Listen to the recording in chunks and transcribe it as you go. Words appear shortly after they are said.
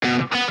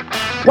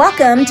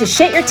Welcome to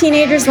Shit Your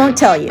Teenagers Won't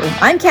Tell You.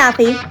 I'm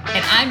Kathy.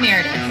 And I'm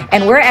Meredith.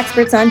 And we're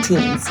experts on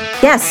teens.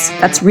 Yes,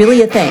 that's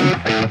really a thing.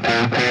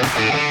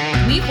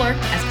 We've worked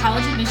as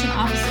college admission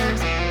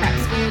officers, prep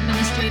school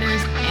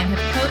administrators, and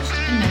have coached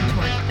and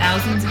mentored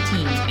thousands of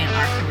teens in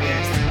our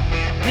careers.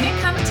 When it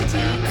comes to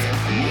teens,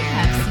 we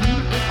have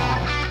seen it all.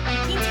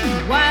 Teens can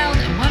be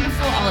wild and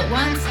wonderful all at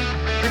once,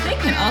 but they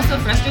can also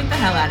frustrate the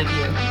hell out of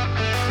you.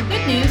 The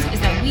good news is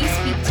that we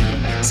speak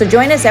teen. So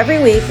join us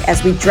every week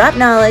as we drop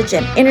knowledge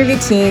and interview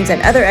teens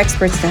and other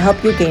experts to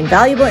help you gain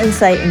valuable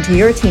insight into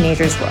your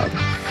teenager's world.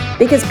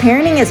 Because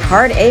parenting is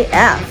hard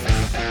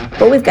AF,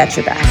 but we've got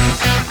your back.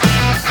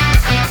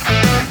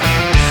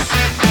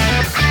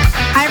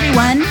 Hi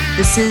everyone,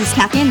 this is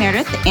Kathy and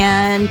Meredith,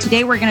 and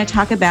today we're going to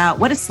talk about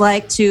what it's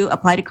like to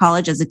apply to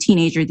college as a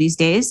teenager these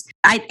days.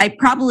 I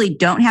probably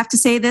don't have to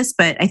say this,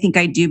 but I think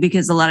I do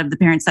because a lot of the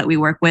parents that we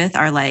work with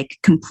are like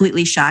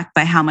completely shocked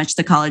by how much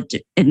the college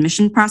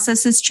admission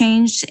process has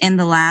changed in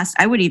the last,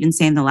 I would even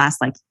say in the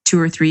last like 2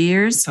 or 3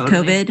 years.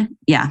 Totally.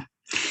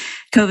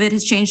 COVID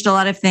has changed a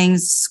lot of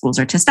things. Schools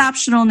are test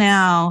optional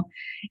now.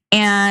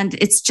 And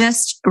it's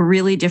just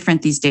really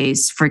different these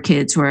days for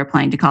kids who are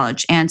applying to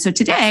college. And so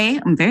today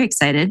I'm very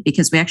excited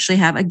because we actually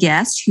have a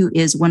guest who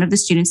is one of the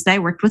students that I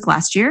worked with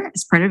last year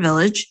as part of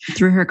Village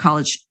through her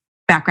college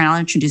background. I'll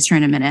introduce her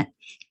in a minute.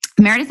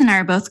 Meredith and I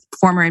are both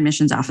former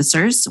admissions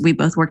officers. We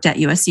both worked at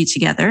USC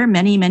together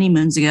many, many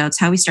moons ago. It's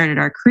how we started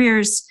our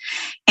careers.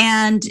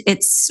 And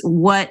it's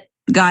what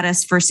got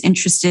us first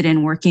interested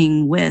in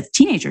working with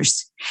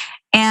teenagers.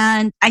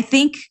 And I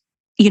think,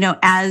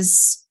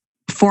 as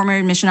former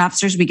admission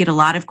officers, we get a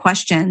lot of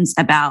questions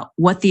about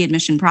what the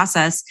admission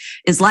process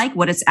is like,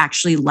 what it's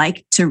actually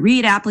like to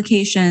read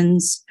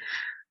applications.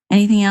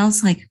 Anything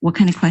else? Like what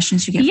kind of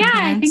questions you get? Yeah,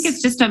 I think it's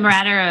just a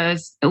matter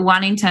of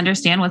wanting to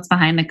understand what's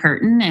behind the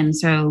curtain. And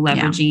so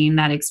leveraging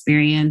that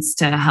experience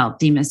to help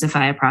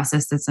demystify a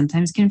process that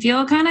sometimes can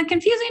feel kind of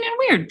confusing and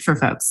weird for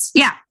folks.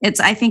 Yeah,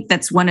 I think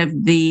that's one of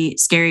the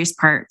scariest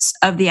parts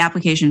of the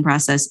application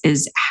process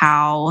is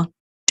how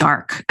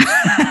dark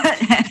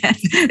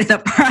the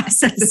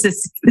process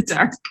is.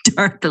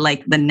 Dark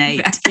like the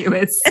night.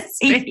 Vacuous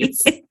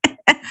space.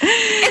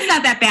 It's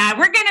not that bad.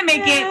 We're going to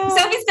make it.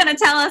 Sophie's going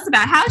to tell us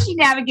about how she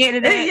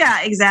navigated it.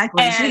 Yeah,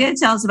 exactly. She's going to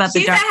tell us about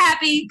the dark. She's a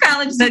happy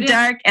college student. The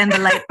dark and the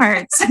light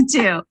parts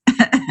too.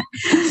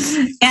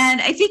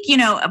 And I think,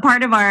 a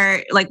part of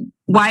our,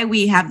 why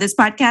we have this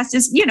podcast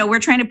is, we're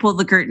trying to pull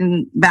the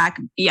curtain back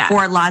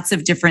for lots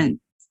of different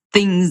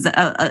things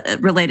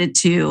related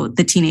to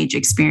the teenage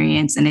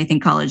experience. And I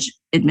think college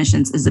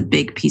admissions is a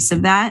big piece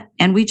of that.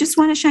 And we just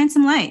want to shine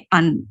some light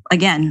on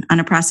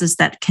a process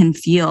that can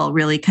feel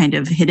really kind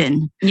of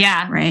hidden.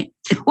 Yeah. Right.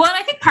 Well, and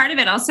I think part of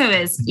it also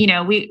is,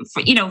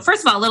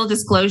 first of all, a little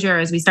disclosure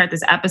as we start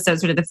this episode,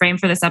 sort of the frame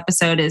for this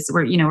episode is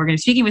we're going to be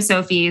speaking with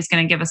Sophie, who's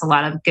going to give us a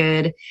lot of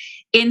good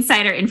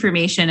insider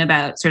information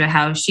about sort of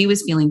how she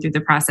was feeling through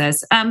the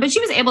process. But she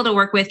was able to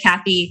work with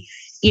Kathy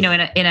in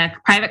a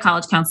private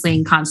college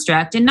counseling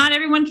construct. And not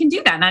everyone can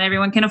do that. Not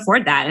everyone can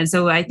afford that. And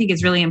so I think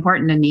it's really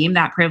important to name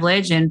that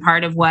privilege. And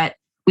part of what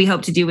we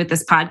hope to do with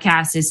this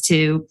podcast is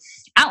to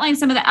outline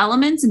some of the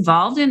elements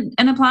involved in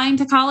applying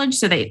to college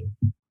so that,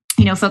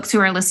 folks who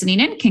are listening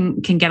in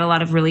can get a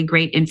lot of really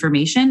great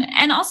information.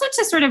 And also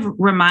to sort of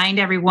remind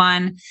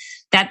everyone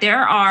that there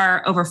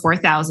are over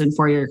 4,000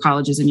 four-year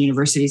colleges and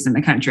universities in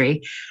the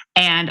country.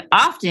 And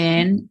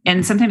often,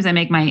 and sometimes I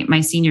make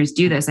my seniors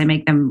do this, I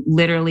make them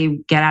literally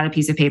get out a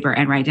piece of paper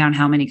and write down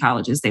how many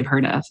colleges they've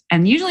heard of.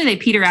 And usually they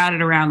peter out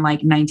at around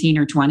like 19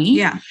 or 20.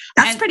 Yeah,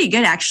 that's pretty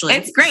good, actually.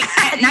 It's great.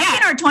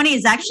 19 or 20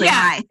 is actually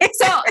high.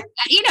 So,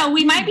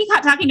 we might be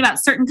talking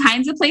about certain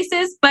kinds of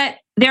places, but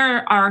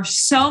there are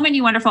so many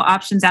wonderful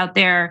options out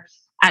there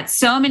at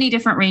so many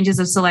different ranges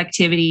of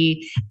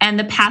selectivity and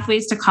the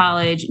pathways to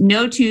college.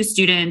 No two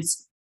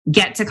students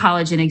get to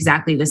college in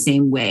exactly the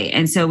same way.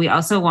 And so we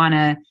also want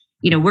to,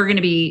 we're going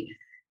to be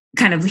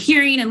kind of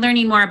hearing and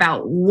learning more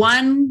about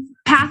one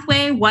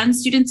pathway, one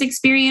student's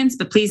experience,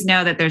 but please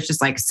know that there's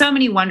just like so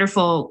many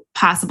wonderful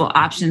possible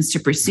options to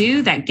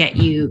pursue that get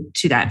you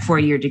to that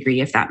 4-year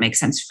degree, if that makes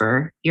sense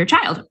for your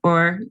child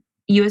or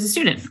you as a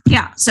student.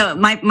 Yeah. So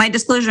my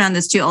disclosure on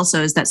this too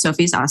also is that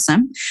Sophie's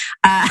awesome.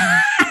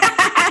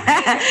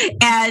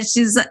 And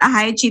she's a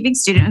high achieving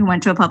student who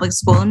went to a public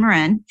school in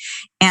Marin.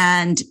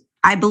 And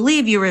I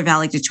believe you were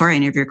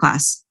valedictorian of your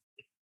class.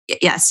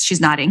 Yes, she's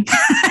nodding.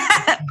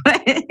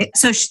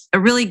 So she's a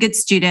really good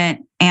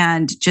student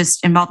and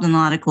just involved in a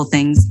lot of cool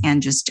things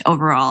and just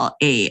overall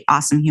a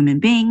awesome human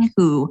being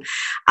who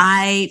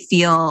I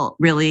feel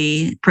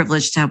really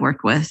privileged to have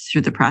worked with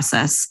through the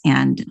process.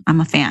 And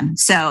I'm a fan.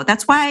 So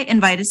that's why I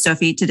invited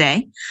Sophie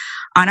today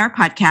on our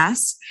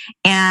podcast.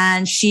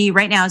 And she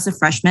right now is a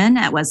freshman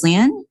at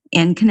Wesleyan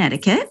in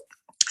Connecticut,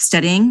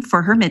 studying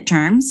for her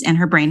midterms, and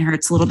her brain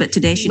hurts a little bit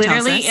today. She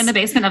literally tells us. In the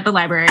basement of the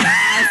library.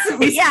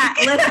 Yeah,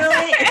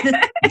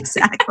 literally.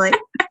 Exactly.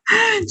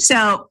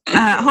 So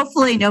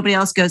hopefully nobody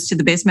else goes to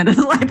the basement of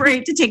the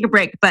library to take a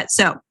break. But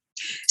so,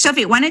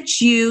 Sophie, why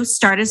don't you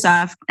start us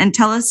off and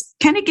tell us,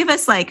 kind of give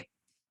us like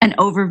an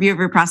overview of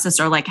your process,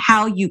 or like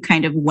how you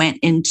kind of went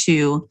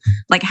into,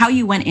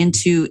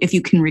 if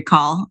you can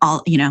recall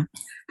all,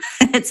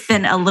 it's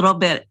been a little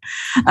bit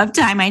of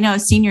time. I know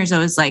seniors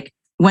always like,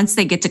 once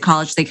they get to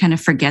college, they kind of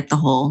forget the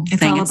whole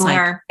thing. It's all a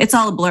blur. It's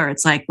all a blur.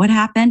 It's like, what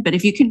happened? But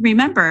if you can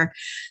remember,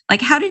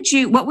 like,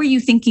 what were you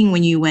thinking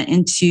when you went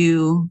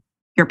into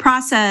your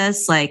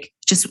process? Like,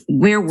 just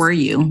where were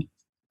you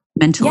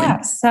mentally? Yeah.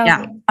 So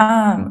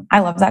I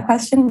love that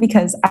question,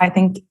 because I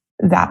think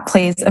that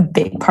plays a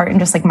big part in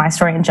just like my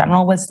story in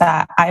general, was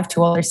that I have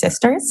 2 older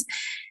sisters,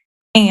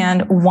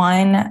 and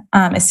one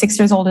is 6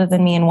 years older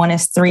than me and one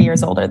is 3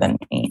 years older than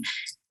me.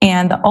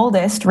 And the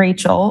oldest,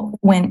 Rachel,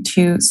 went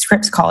to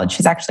Scripps College.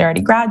 She's actually already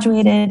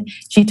graduated.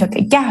 She took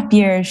a gap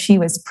year. She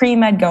was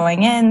pre-med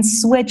going in,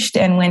 switched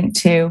and went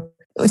to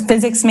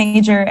physics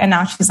major. And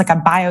now she's like a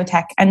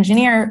biotech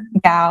engineer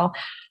gal.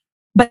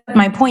 But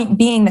my point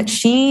being that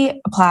she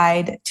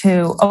applied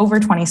to over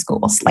 20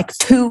 schools, like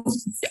too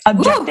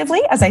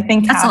objectively, as I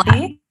think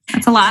Kathy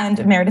That's a lot.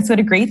 and Meredith would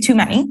agree, too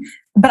many.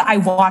 But I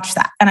watched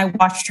that, and I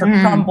watched her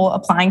crumble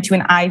applying to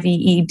an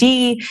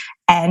IVED,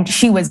 and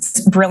she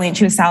was brilliant.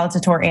 She was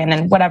salutatorian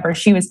and whatever.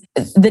 She was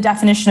the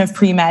definition of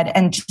pre-med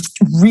and just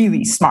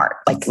really smart,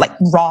 like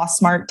raw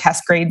smart,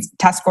 test grades,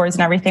 test scores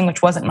and everything,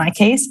 which wasn't my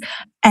case.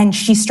 And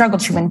she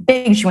struggled. She went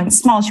big, she went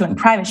small, she went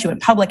private, she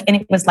went public. And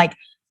it was like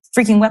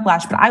freaking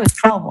whiplash. But I was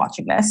 12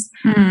 watching this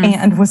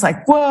and was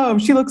like, whoa,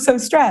 she looks so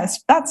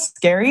stressed. That's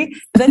scary.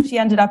 But then she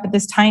ended up at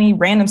this tiny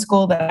random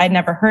school that I'd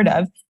never heard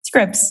of,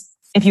 Scripps.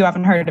 If you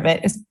haven't heard of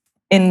it, is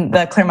in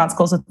the Claremont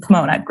schools of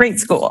Pomona. Great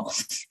school.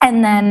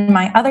 And then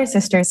my other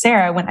sister,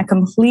 Sarah, went a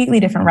completely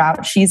different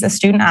route. She's a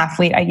student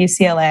athlete at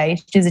UCLA.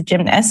 She's a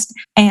gymnast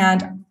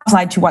and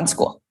applied to one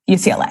school,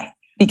 UCLA,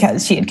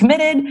 because she had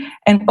committed.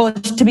 And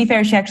to be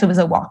fair, she actually was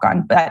a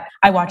walk-on. But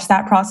I watched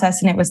that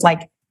process, and it was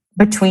like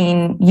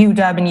between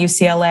UW and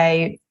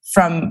UCLA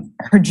from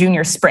her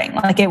junior spring.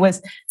 Like, it was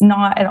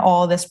not at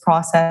all this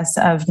process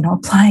of,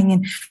 applying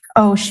and,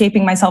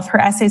 shaping myself. Her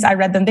essays, I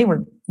read them. They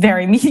were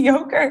very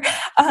mediocre.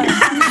 Sophie,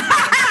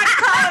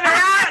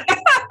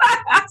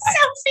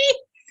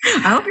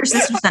 I hope your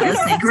sister's not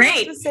listening.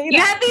 Great. You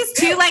had these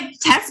 2 like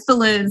test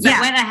balloons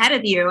that went ahead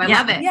of you. I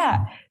love it.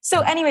 Yeah.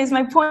 So anyways,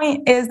 my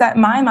point is that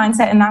my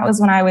mindset, and that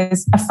was when I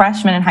was a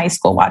freshman in high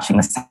school watching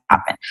this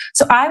happen.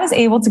 So I was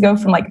able to go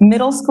from like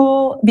middle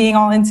school being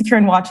all insecure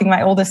and watching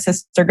my oldest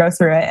sister go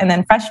through it. And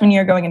then freshman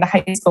year going into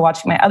high school,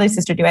 watching my other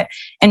sister do it.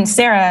 And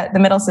Sarah, the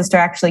middle sister,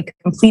 actually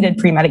completed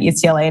pre-med at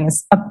UCLA and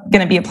is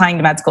going to be applying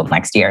to med school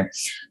next year.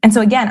 And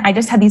so again, I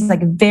just had these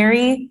like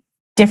very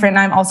different,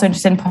 and I'm also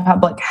interested in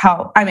public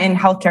health. I'm in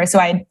healthcare. So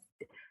I had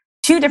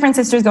 2 different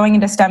sisters going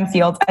into STEM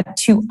fields at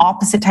 2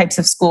 opposite types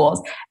of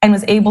schools, and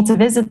was able to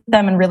visit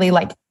them and really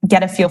like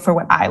get a feel for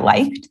what I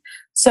liked.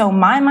 So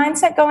my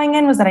mindset going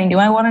in was that I knew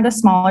I wanted a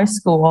smaller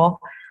school.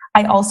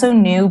 I also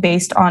knew,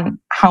 based on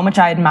how much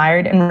I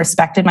admired and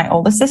respected my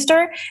oldest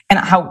sister and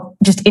how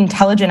just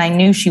intelligent I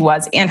knew she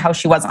was and how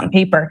she was on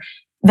paper,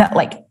 that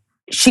like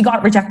she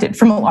got rejected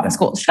from a lot of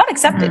schools. She got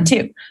accepted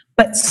too,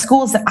 but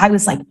schools that I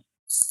was like,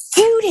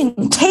 you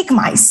didn't take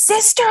my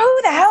sister? Who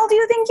the hell do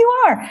you think you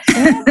are?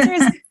 And the answer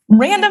is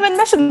random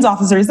admissions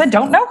officers that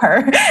don't know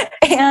her.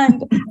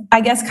 And I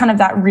guess kind of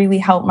that really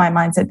helped my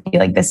mindset be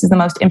like, this is the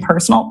most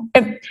impersonal.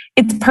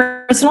 It's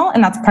personal.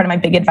 And that's part of my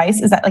big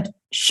advice, is that like,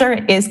 sure,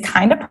 it is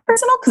kind of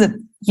personal because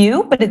it's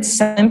you, but it's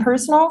so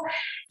impersonal.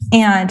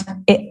 And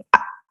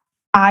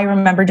I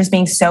remember just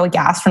being so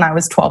aghast when I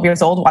was 12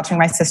 years old, watching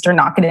my sister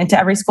not get into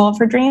every school of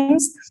her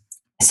dreams.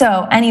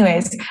 So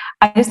anyways,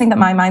 I just think that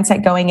my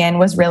mindset going in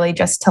was really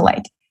just to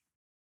like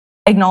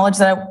acknowledge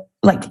that I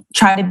like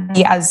try to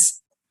be as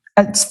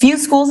few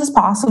schools as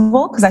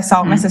possible, because I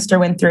saw what my sister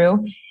went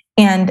through,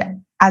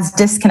 and as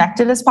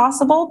disconnected as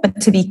possible. But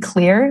to be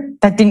clear,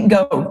 that didn't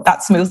go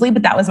that smoothly,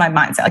 but that was my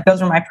mindset. Like,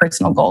 those were my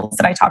personal goals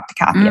that I talked to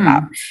Kathy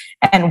about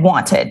and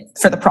wanted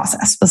for the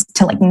process, was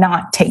to like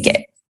not take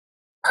it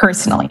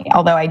personally.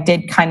 Although I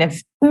did kind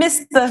of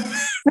miss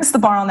the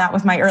bar on that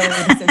with my earlier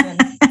decision.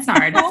 It's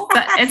hard.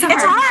 It's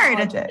hard.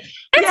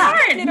 It's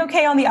hard. I did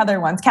okay on the other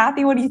ones.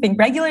 Kathy, what do you think?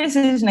 Regular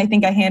decision, I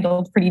think I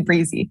handled pretty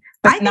breezy.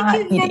 But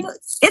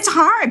it's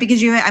hard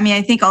because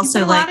I think also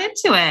you put a lot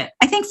into it.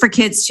 I think for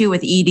kids too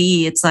with ED,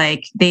 it's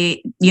like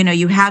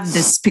you have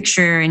this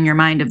picture in your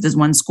mind of this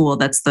one school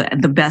that's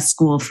the best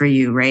school for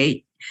you,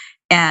 right?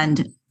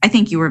 And I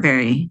think you were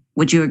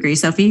would you agree,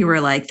 Sophie? You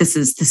were like, this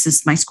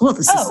is my school.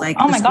 This is like,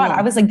 oh my God.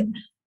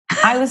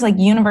 I was like,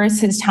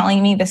 universe is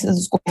telling me this is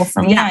a school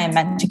for me. I am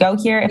meant to go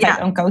here. If I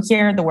don't go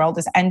here, the world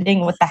is ending.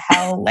 What the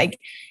hell? Like,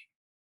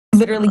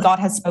 literally, God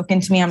has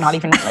spoken to me. I'm not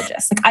even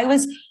religious. And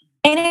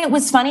it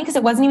was funny because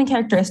it wasn't even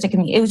characteristic of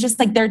me. It was just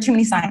like, there are too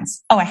many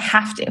signs. Oh, I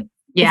have to.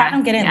 If I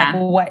don't get in,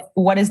 like,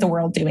 what is the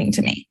world doing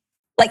to me?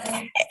 Like,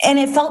 and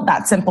it felt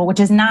that simple, which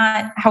is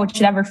not how it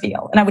should ever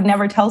feel. And I would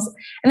never tell.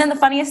 And then the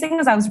funniest thing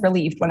is I was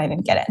relieved when I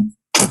didn't get in.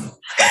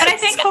 But I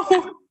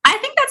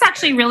think that's that's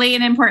actually really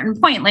an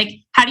important point. Like,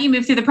 how do you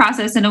move through the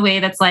process in a way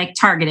that's like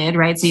targeted,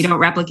 right? So you don't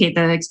replicate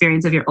the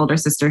experience of your older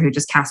sister who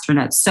just cast her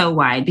net so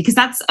wide, because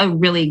that's a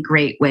really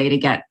great way to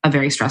get a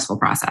very stressful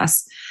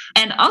process.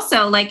 And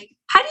also, like,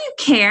 how do you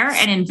care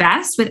and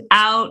invest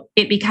without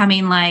it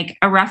becoming like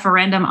a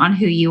referendum on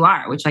who you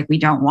are, which like we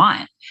don't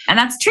want. And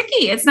that's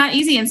tricky. It's not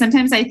easy. And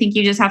sometimes I think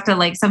you just have to,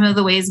 like, some of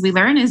the ways we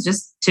learn is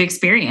just to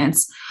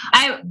experience.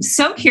 I'm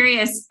so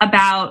curious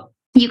about,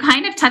 you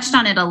kind of touched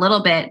on it a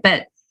little bit,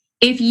 but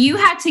if you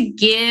had to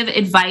give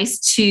advice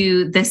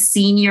to the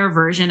senior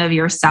version of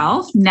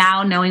yourself,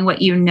 now knowing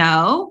what you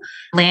know,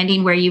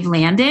 landing where you've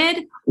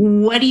landed,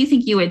 what do you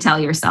think you would tell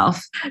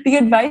yourself? The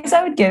advice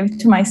I would give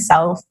to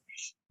myself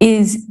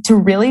is to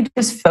really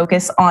just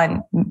focus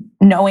on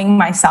knowing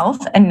myself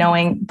and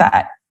knowing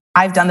that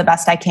I've done the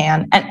best I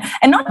can.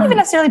 And not even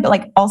necessarily, but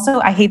like also,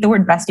 I hate the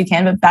word best you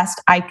can, but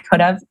best I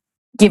could have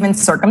given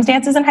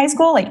circumstances in high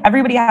school. Like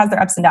everybody has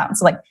their ups and downs.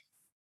 So like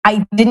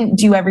I didn't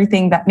do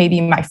everything that maybe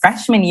my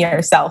freshman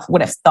year self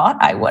would have thought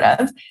I would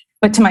have.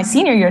 But to my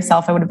senior year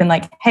self, I would have been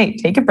like, hey,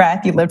 take a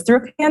breath. You lived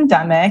through a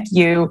pandemic.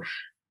 You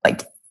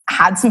like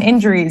had some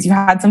injuries. You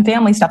had some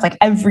family stuff, like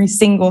every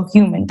single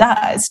human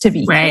does, to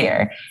be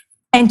clear.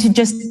 And to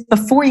just,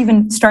 before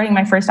even starting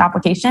my first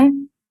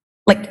application,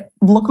 like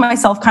look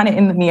myself kind of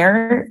in the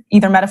mirror,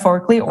 either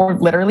metaphorically or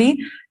literally,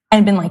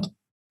 and been like,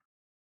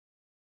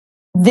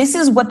 this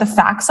is what the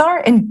facts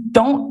are. And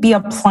don't be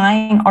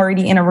applying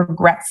already in a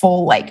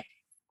regretful, like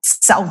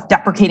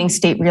self-deprecating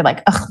state where you're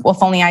like, ugh, well,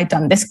 if only I'd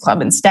done this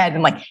club instead.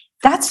 And like,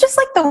 that's just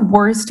like the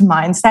worst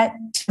mindset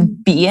to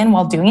be in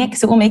while doing it,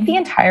 because it will make the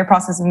entire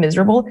process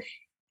miserable,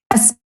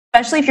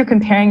 especially if you're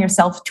comparing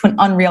yourself to an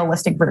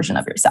unrealistic version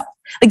of yourself.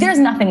 Like there's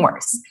nothing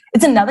worse.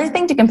 It's another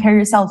thing to compare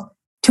yourself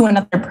to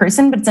another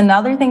person, but it's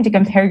another thing to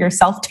compare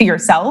yourself to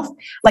yourself.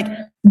 Like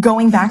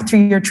going back through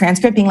your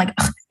transcript being like,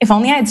 if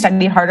only I had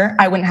studied harder,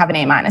 I wouldn't have an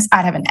A-,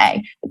 I'd have an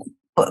A.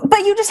 But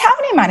you just have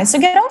an A-, so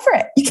get over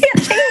it. You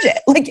can't change it.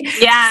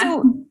 Like, yeah.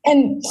 So,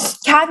 and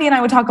Kathy and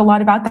I would talk a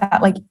lot about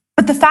that. Like,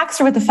 but the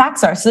facts are what the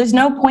facts are. So there's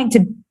no point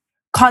to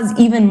cause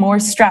even more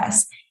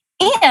stress.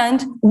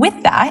 And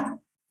with that,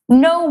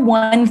 no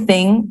one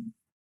thing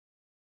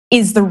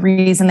is the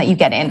reason that you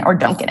get in or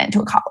don't get into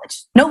a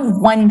college. No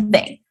one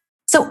thing.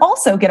 So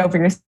also get over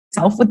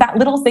yourself with that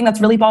little thing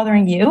that's really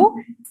bothering you.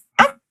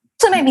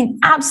 Actually might mean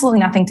absolutely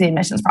nothing to the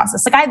admissions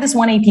process. Like I had this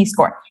one AP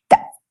score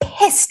that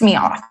pissed me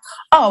off.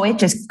 Oh, it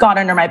just got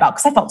under my belt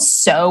because I felt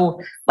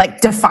so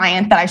like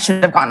defiant that I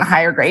should have gotten a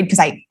higher grade because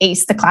I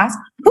aced the class.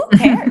 Who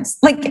cares?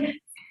 Like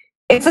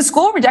if a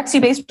school rejects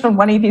you based on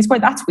one AP score,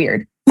 that's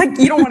weird. Like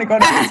you don't want to go to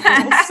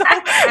that school.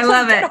 So I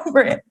love it. Get over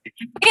it.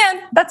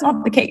 And that's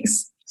not the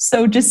case.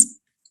 So just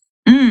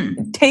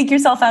take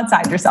yourself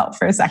outside yourself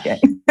for a second.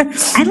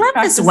 I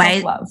love this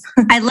wise.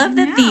 I love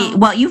that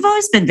well, you've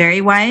always been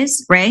very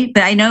wise, right?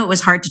 But I know it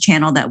was hard to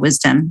channel that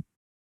wisdom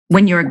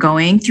when you were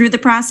going through the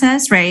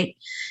process, right?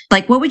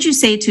 Like, what would you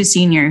say to a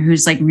senior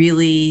who's like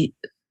really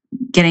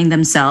getting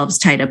themselves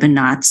tied up in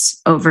knots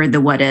over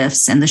the what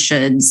ifs and the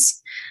shoulds?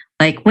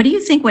 Like, what do you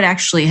think would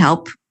actually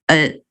help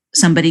a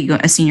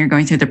senior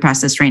going through the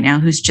process right now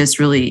who's just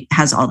really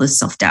has all this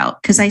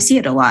self-doubt? Because I see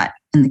it a lot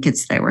in the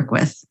kids that I work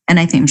with. And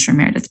I think I'm sure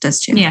Meredith does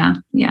too. Yeah.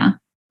 Yeah.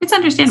 It's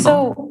understandable.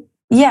 So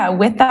yeah,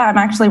 with that, I'm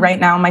actually right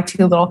now, my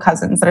two little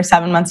cousins that are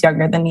 7 months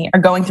younger than me are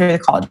going through the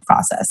college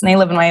process and they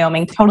live in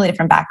Wyoming, totally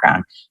different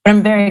background, but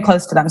I'm very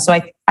close to them. So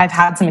I've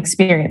had some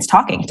experience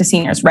talking to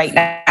seniors right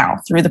now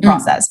through the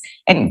process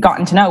and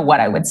gotten to know what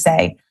I would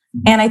say.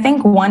 And I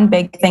think one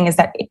big thing is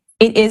that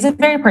it is a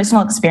very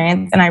personal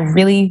experience. And I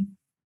really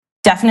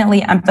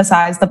definitely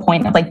emphasize the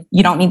point of like,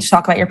 you don't need to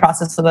talk about your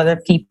process with other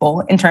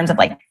people in terms of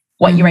like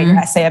what you write your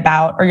essay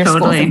about or your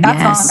school. Like,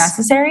 that's not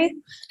necessary.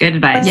 Good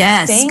advice. But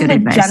yes. saying Good the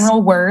advice.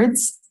 general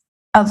words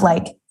of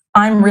like,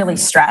 I'm really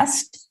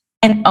stressed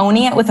and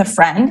owning it with a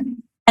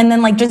friend. And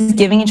then like just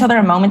giving each other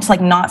a moment to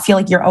like not feel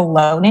like you're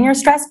alone in your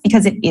stress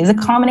because it is a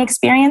common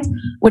experience,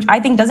 which I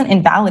think doesn't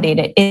invalidate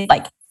it. It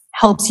like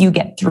helps you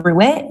get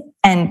through it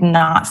and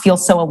not feel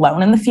so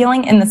alone in the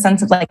feeling, in the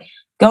sense of like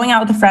going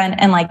out with a friend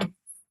and like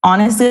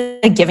honestly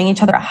like giving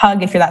each other a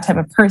hug if you're that type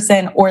of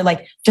person, or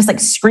like just like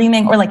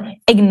screaming or like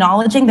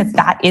acknowledging that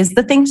that is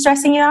the thing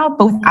stressing you out,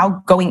 but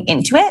without going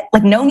into it.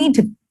 Like no need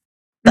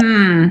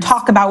to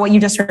talk about what you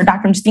just heard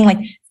back from, just being like,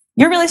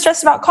 you're really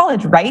stressed about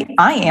college, right?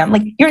 I am.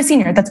 Like you're a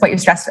senior, that's what you're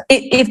stressed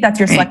if that's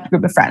your select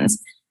group of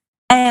friends.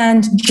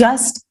 And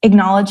just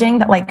acknowledging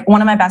that like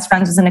one of my best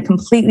friends was in a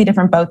completely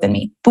different boat than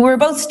me, but we were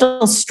both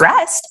still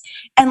stressed.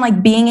 And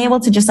like being able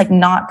to just like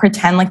not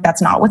pretend like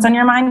that's not what's on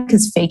your mind,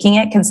 because faking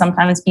it can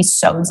sometimes be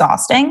so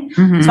exhausting.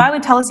 So I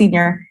would tell a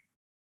senior,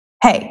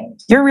 hey,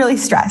 you're really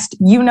stressed.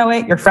 You know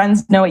it. Your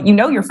friends know it. You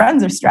know your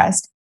friends are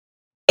stressed.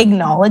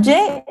 Acknowledge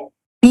it.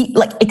 Be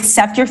like,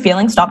 accept your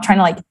feelings. Stop trying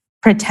to like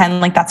pretend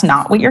like that's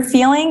not what you're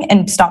feeling,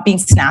 and stop being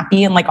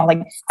snappy and like all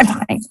like, I'm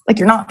fine. Like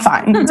you're not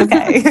fine. It's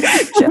okay.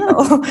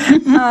 Chill.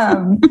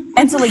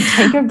 And so like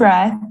take a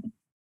breath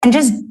and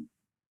just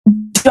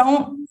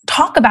don't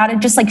talk about it,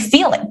 just like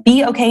feel it.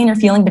 Be okay in your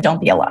feeling, but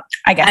don't be alone.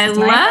 I guess. I love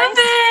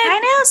it. I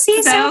know.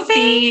 See,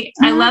 Sophie.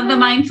 I love the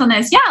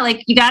mindfulness. Yeah,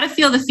 like you got to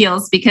feel the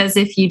feels, because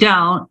if you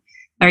don't,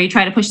 or you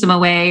try to push them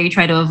away, or you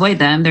try to avoid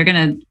them, they're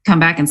going to come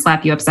back and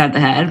slap you upside the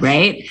head,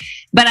 right?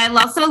 But I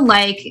also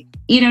like,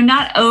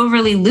 not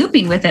overly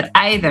looping with it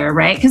either,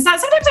 right? Because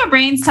sometimes our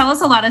brains tell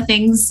us a lot of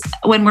things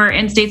when we're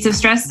in states of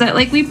stress that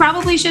like we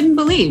probably shouldn't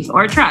believe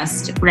or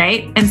trust,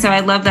 right? And so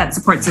I love that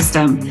support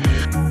system.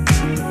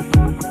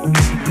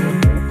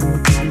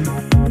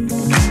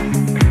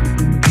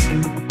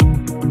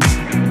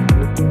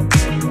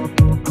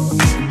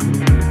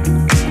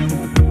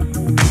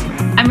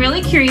 I'm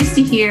really curious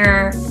to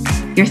hear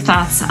your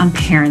thoughts on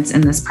parents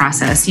in this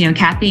process.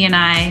 Kathy and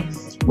I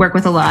work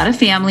with a lot of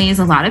families,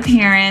 a lot of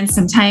parents.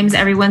 Sometimes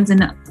everyone's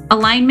in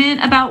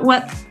alignment about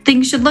what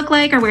things should look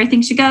like or where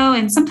things should go.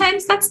 And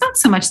sometimes that's not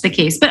so much the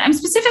case. But I'm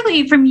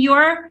specifically from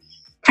your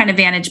kind of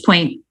vantage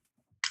point,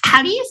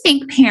 how do you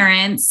think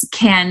parents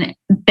can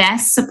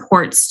best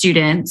support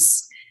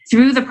students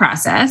through the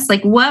process?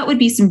 Like what would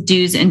be some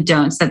do's and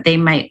don'ts that they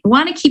might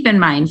want to keep in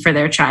mind for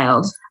their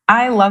child?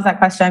 I love that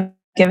question.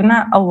 Given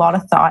that a lot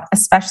of thought,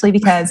 especially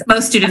because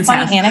most students a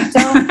funny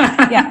anecdote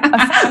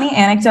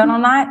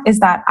on that is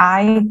that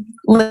I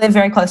live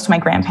very close to my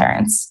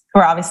grandparents, who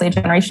are obviously a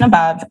generation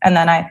above. And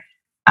then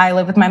I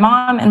live with my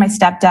mom and my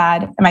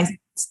stepdad. And my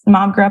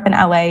mom grew up in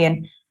LA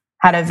and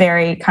had a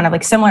very kind of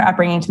like similar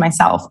upbringing to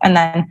myself. And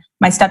then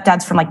my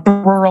stepdad's from like the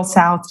rural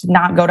South, did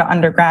not go to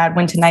undergrad,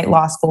 went to night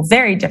law school,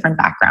 very different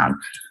background.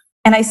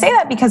 And I say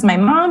that because my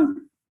mom,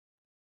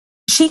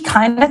 she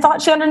kind of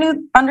thought she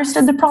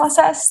understood the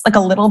process, like a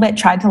little bit,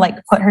 tried to like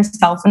put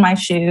herself in my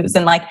shoes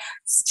and like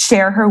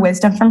share her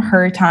wisdom from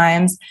her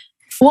times.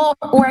 Well,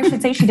 or I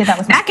should say she did that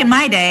with back in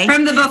my day.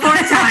 From the before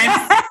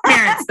times,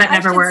 parents, that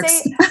never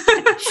works.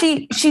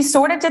 She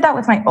sort of did that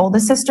with my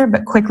oldest sister,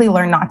 but quickly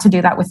learned not to do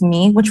that with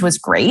me, which was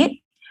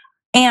great.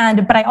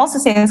 But I also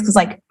say this because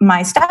like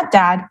my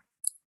stepdad,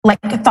 like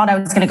thought I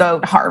was going to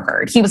go to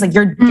Harvard. He was like,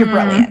 you're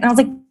brilliant. And I was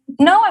like,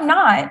 no, I'm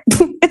not.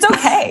 It's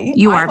okay.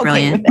 You are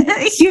brilliant.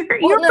 You're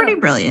pretty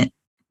brilliant.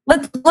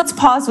 Let's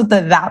pause with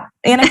that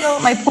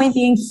anecdote. My point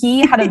being,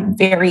 he had a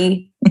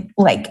very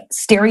like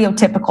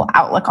stereotypical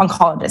outlook on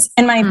colleges.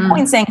 And my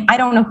point saying, I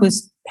don't know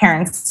whose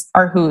parents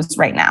are whose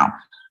right now.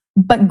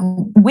 But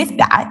with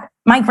that,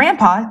 my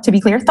grandpa, to be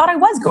clear, thought I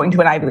was going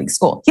to an Ivy League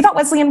school. He thought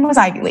Wesleyan was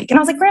Ivy League. And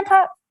I was like,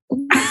 Grandpa,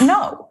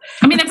 no.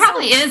 I mean, there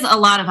probably is a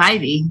lot of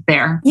Ivy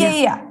there.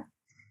 Yeah.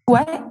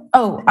 What?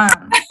 Oh,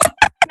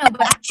 no,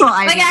 but actual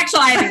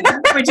Ivy,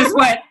 which is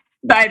what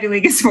the Ivy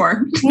League is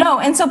for. No,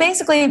 and so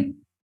basically,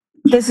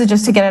 this is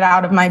just to get it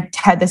out of my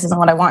head. This isn't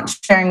what I want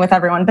sharing with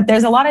everyone, but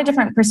there's a lot of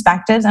different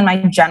perspectives, and my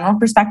general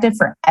perspective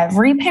for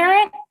every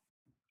parent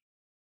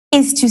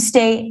is to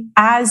stay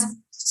as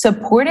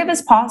supportive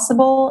as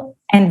possible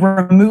and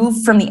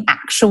remove from the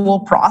actual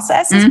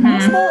process as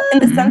possible, in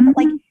the sense that,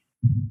 like,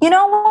 you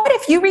know what,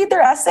 if you read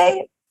their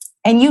essay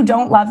and you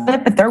don't love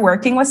it, but they're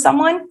working with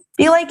someone,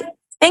 be like,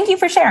 thank you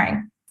for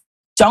sharing.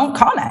 Don't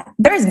comment.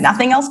 There's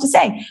nothing else to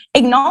say.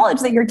 Acknowledge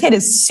that your kid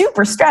is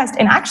super stressed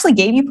and actually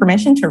gave you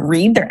permission to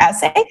read their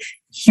essay.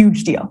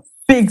 Huge deal.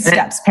 Big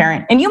steps,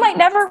 parent. And you might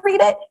never read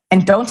it,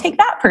 and don't take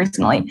that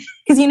personally.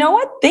 Because you know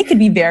what? They could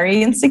be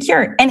very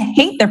insecure and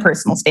hate their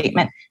personal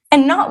statement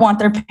and not want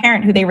their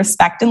parent, who they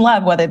respect and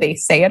love, whether they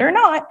say it or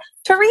not,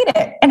 to read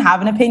it and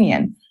have an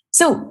opinion.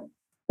 So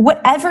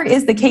whatever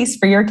is the case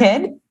for your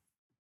kid,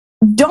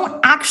 don't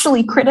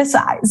actually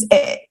criticize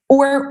it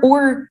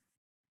or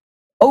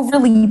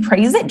overly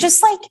praise it.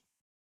 Just like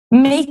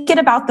make it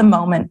about the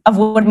moment of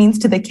what it means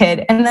to the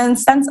kid. And then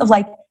sense of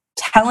like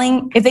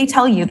if they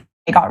tell you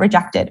they got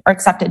rejected or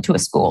accepted to a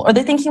school, or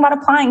they're thinking about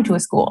applying to a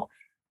school,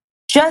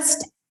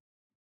 just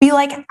be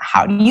like,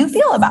 how do you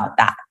feel about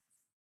that?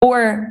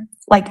 Or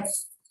like,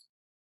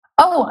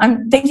 oh,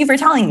 thank you for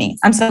telling me.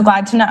 I'm so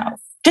glad to know.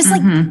 Just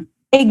like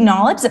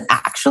acknowledge that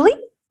actually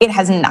it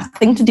has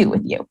nothing to do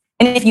with you.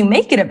 And if you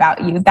make it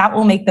about you, that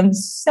will make them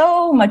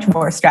so much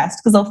more stressed,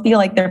 because they'll feel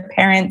like their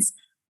parents'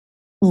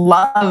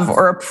 love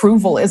or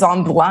approval is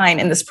on the line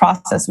in this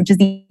process, which is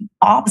the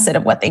opposite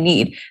of what they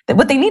need. That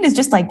what they need is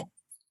just like,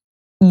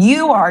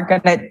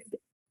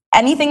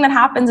 anything that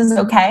happens is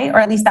okay, or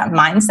at least that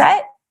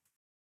mindset,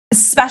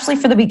 especially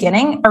for the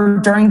beginning or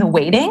during the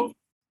waiting.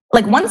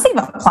 Like once they've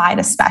applied,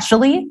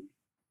 especially,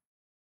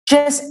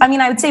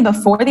 I would say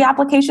before the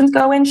applications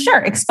go in, sure,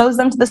 expose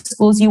them to the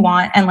schools you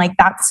want. And like,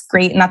 that's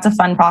great. And that's a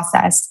fun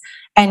process.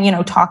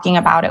 And, talking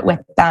about it with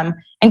them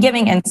and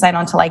giving insight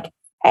onto like,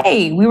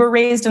 hey, we were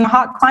raised in a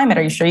hot climate.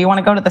 Are you sure you want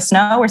to go to the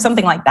snow or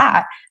something like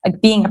that?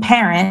 Like being a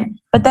parent.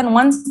 But then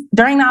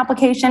during the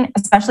application,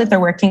 especially if they're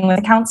working with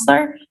a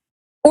counselor,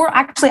 or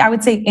actually I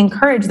would say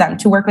encourage them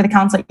to work with a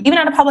counselor, even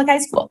at a public high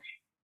school.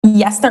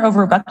 Yes, they're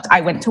overbooked.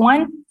 I went to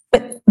one,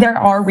 but there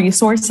are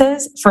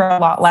resources for a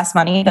lot less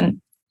money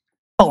than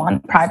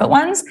full-on private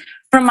ones.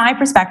 From my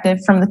perspective,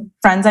 from the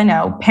friends I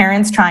know,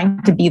 parents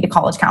trying to be the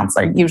college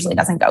counselor usually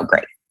doesn't go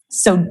great.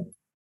 So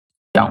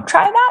don't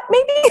try that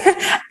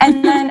maybe.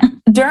 And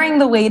then during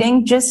the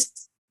waiting,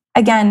 just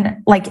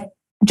again, like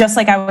just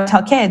like I would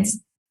tell kids,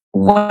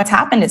 what's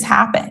happened has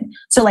happened.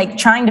 So like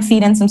trying to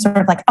feed in some sort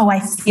of like, oh, I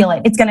feel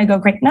it, it's going to go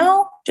great.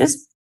 No,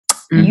 just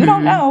you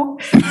don't know.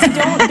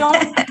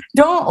 So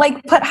don't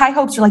like put high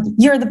hopes. You're like,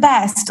 you're the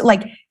best.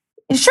 Like,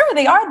 sure,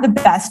 they are the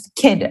best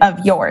kid of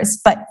yours,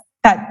 but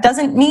that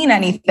doesn't mean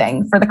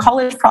anything for the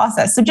college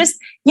process. So just,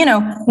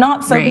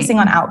 not focusing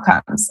on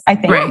outcomes, I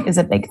think is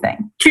a big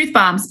thing. Truth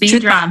bombs being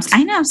dropped.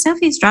 I know.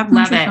 Sophie's dropped.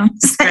 Love it.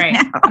 It's great.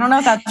 I don't know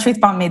if that truth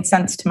bomb made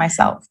sense to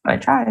myself, but I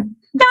tried.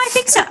 No, I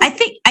think so.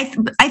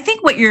 I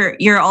think what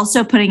you're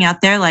also putting out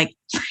there, like,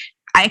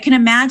 I can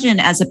imagine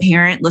as a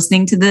parent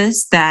listening to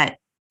this, that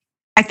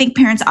I think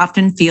parents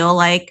often feel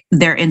like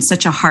they're in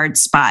such a hard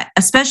spot,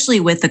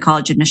 especially with the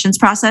college admissions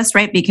process,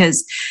 right?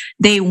 Because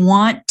they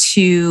want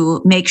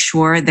to make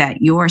sure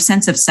that your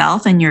sense of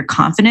self and your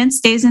confidence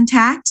stays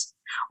intact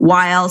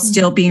while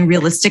still being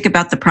realistic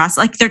about the process.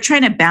 Like, they're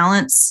trying to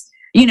balance,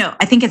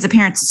 I think as a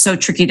parent, it's so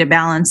tricky to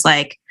balance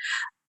like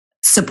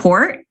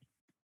support,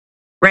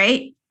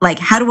 right? Like,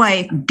 how do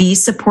I be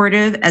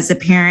supportive as a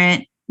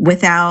parent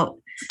without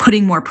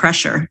putting more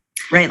pressure,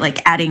 right?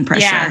 Like adding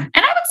pressure. Yeah.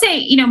 And I would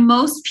say,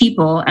 most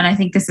people, and I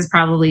think this is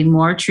probably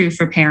more true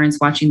for parents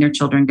watching their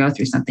children go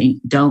through something,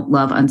 don't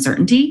love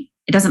uncertainty.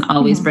 It doesn't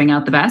always bring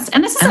out the best.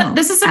 And this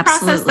is a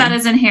process that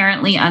is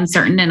inherently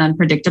uncertain and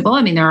unpredictable.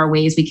 I mean, there are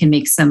ways we can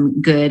make some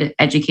good,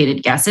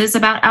 educated guesses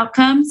about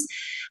outcomes,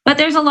 but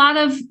there's a lot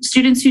of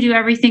students who do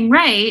everything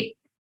right,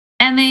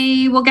 and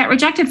they will get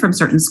rejected from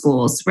certain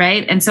schools,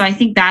 right? And so I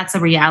think that's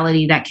a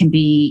reality that can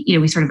be,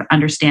 we sort of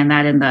understand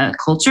that in the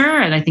culture.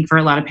 And I think for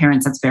a lot of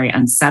parents, that's very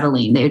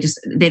unsettling.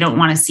 They don't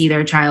want to see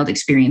their child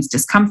experience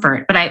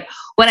discomfort. But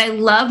what I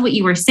love what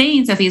you were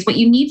saying, Sophie, is what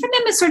you need from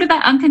them is sort of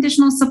that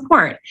unconditional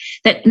support,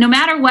 that no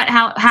matter what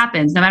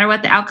happens, no matter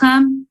what the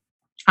outcome,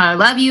 I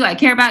love you, I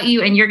care about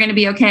you, and you're going to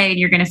be okay, and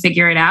you're going to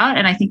figure it out.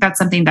 And I think that's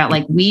something that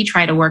like we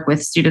try to work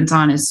with students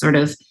on, is sort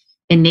of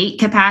innate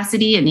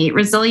capacity, innate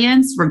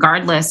resilience,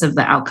 regardless of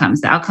the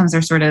outcomes. The outcomes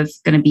are sort of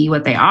going to be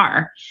what they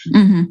are.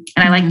 Mm-hmm. And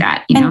I like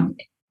that,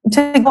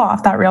 To go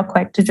off that real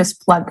quick, to just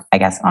plug, I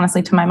guess,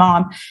 honestly, to my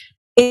mom,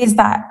 is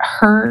that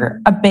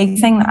a big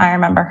thing that I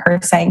remember her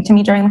saying to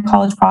me during the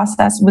college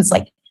process was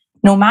like,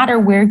 no matter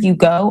where you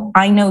go,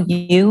 I know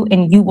you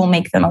and you will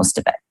make the most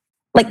of it.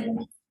 Like,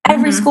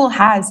 every school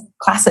has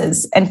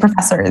classes and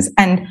professors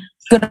and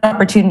good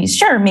opportunities.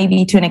 Sure,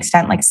 maybe to an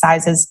extent, like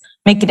sizes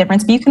make a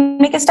difference, but you can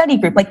make a study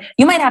group. Like,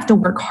 you might have to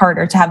work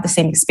harder to have the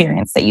same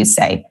experience that you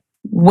say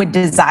would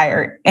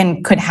desire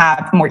and could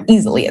have more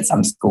easily at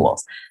some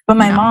schools. But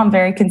my mom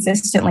very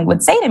consistently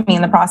would say to me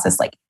in the process,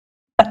 like,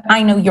 but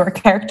I know your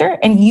character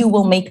and you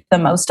will make the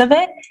most of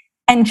it.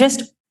 And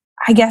just,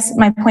 I guess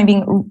my point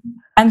being,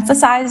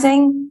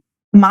 emphasizing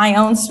my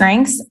own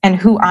strengths and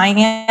who I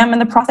am in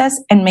the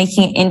process and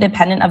making it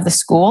independent of the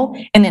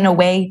school, and in a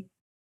way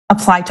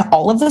apply to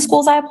all of the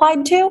schools I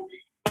applied to,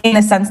 in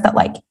the sense that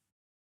like,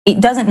 it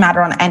doesn't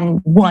matter on any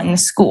one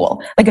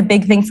school. Like, a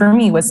big thing for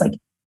me was like,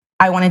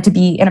 I wanted to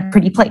be in a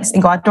pretty place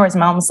and go outdoors.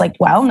 Mom was like,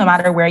 well, no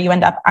matter where you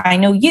end up, I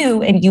know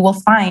you, and you will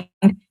find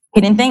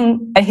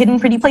hidden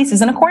pretty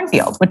places in a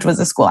cornfield, which was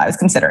a school I was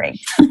considering,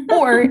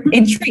 or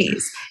in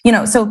trees,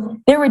 so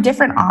there were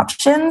different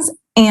options,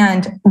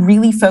 and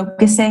really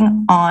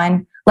focusing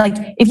on, like,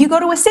 if you go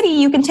to a city,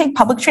 you can take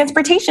public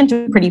transportation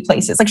to pretty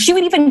places. Like, she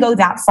would even go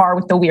that far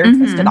with the weird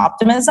twisted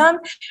optimism.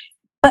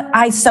 But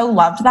I so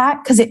loved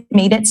that because it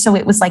made it so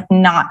it was like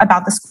not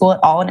about the school at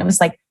all. And it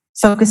was like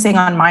focusing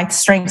on my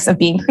strengths of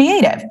being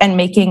creative and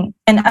making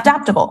and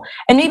adaptable.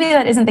 And maybe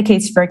that isn't the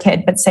case for a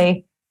kid, but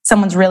say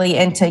someone's really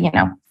into,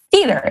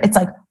 theater. It's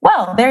like,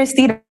 well, there is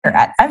theater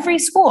at every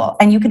school,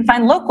 and you can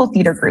find local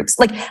theater groups.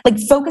 Like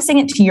focusing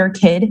it to your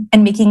kid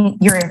and making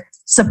your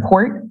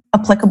support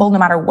applicable no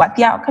matter what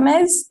the outcome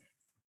is,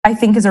 I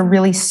think is a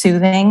really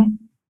soothing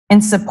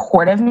and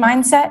supportive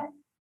mindset.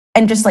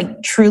 And just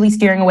like truly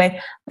steering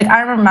away. Like, I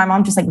remember my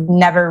mom just like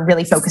never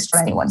really focused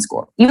on any one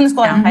school. Even the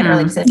school I had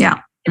early decision. Yeah.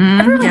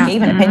 Never really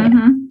gave an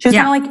opinion. She was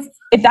kind of like,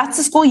 if that's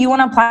the school you want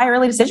to apply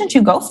early decision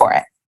to, go for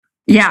it.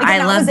 Yeah, like,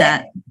 I love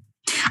that.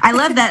 I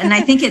love that. And I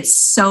think it's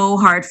so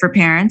hard for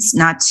parents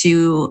not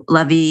to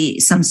levy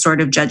some sort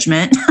of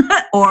judgment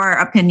or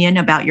opinion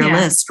about your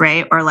list,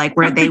 right? Or like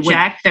where they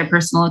project their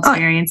personal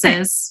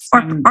experiences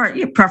or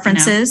your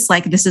preferences.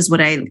 Like, this is what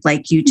I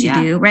like you to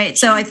do, right?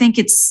 So I think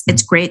it's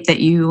great that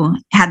you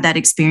had that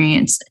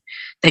experience,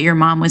 that your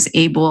mom was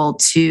able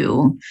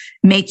to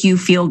make you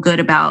feel good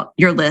about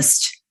your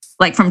list,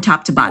 like from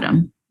top to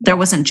bottom. There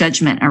wasn't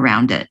judgment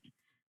around it.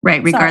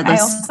 Right,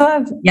 regardless. Sorry, I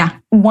also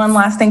have one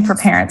last thing for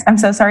parents. I'm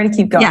so sorry to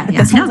keep going. But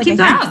this one's like a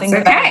huge thing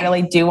that I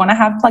really do want to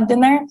have plugged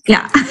in there.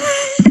 Yeah.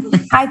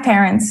 Hi,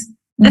 parents.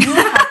 You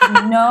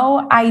have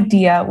no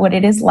idea what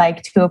it is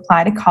like to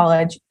apply to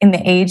college in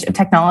the age of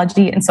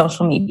technology and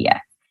social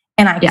media.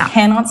 And I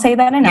cannot say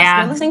that enough.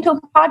 You're listening to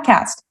a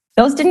podcast.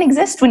 Those didn't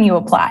exist when you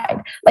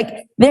applied.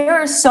 Like, there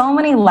are so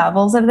many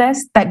levels of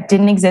this that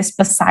didn't exist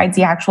besides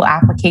the actual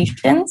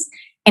applications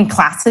and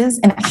classes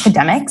and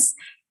academics,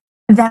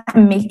 that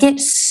make it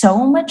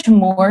so much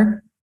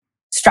more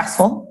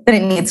stressful than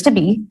it needs to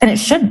be, than it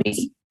should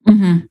be.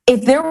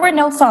 If there were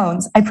no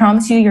phones, I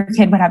promise you your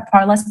kid would have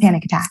far less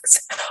panic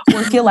attacks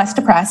or feel less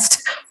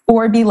depressed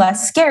or be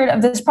less scared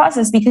of this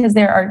process, because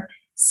there are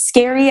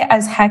scary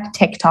as heck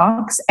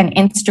TikToks and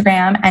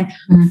Instagram and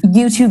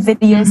YouTube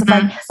videos of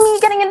like me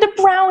getting into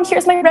Brown.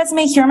 Here's my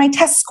resume. Here are my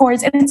test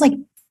scores. And it's like,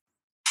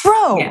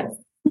 bro.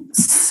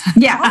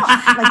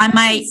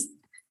 Like,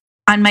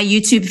 on my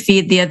YouTube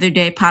feed the other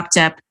day popped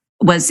up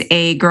was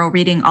a girl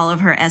reading all of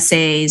her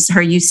essays,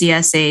 her UC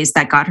essays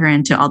that got her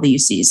into all the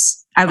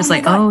UCs. I was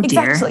like, God, oh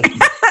dear. Exactly.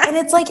 And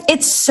it's like,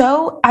 it's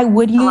so, I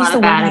would use the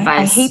word,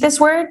 I hate this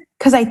word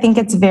because I think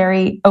it's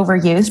very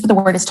overused, but the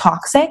word is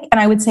toxic. And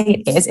I would say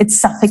it is. It's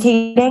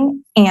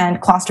suffocating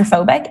and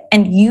claustrophobic.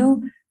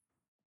 And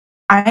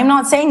I'm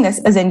not saying this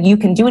as in you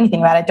can do anything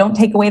about it. Don't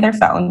take away their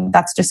phone.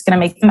 That's just going to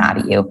make them mad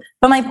at you.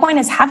 But my point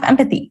is, have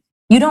empathy.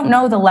 You don't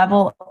know the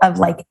level of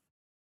like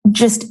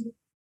just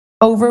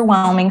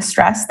overwhelming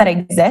stress that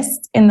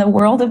exists in the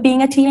world of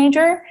being a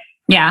teenager.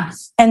 Yeah.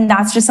 And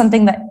that's just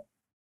something that,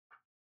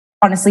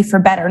 honestly, for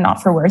better,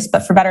 not for worse, but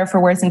for better or for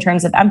worse in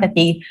terms of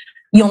empathy,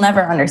 you'll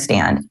never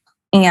understand.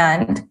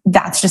 And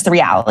that's just the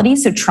reality.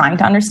 So trying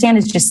to understand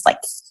is just like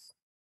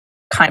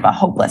kind of a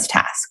hopeless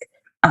task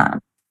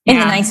in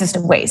the nicest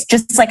of ways.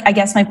 Just like, I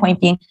guess my point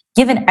being,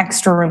 give an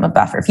extra room of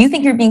buffer. If you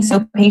think you're being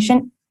so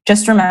patient,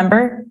 just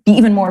remember, be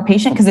even more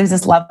patient, because there's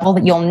this level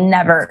that you'll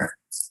never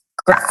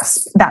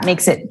grasp that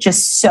makes it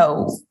just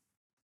so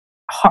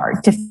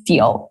hard to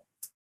feel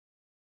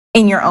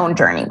in your own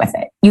journey with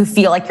it. You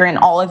feel like you're in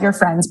all of your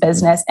friends'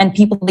 business and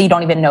people that you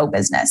don't even know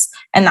business.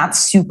 And that's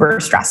super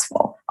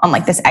stressful on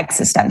like this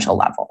existential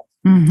level.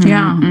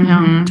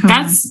 Totally.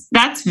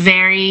 That's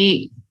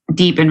very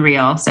deep and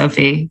real,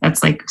 Sophie.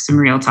 That's like some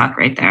real talk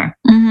right there.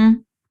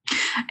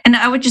 And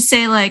I would just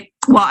say, like,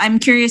 well, I'm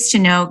curious to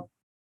know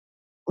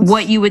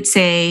what you would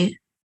say,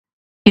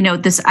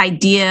 this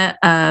idea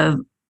of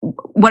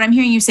what I'm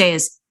hearing you say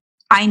is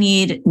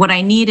what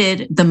I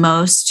needed the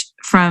most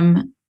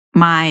from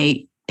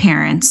my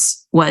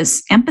parents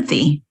was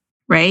empathy,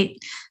 right?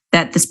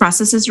 That this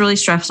process is really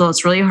stressful.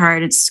 It's really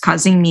hard. It's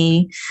causing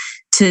me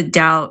to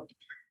doubt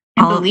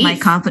all of my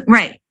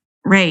confidence.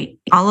 Right.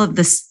 All of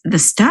the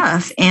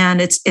stuff. And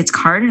it's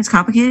hard and it's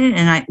complicated.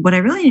 And what I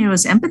really needed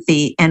was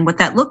empathy. And what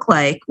that looked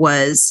like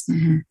was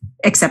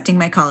accepting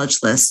my college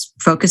list,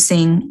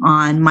 focusing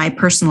on my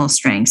personal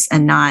strengths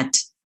and not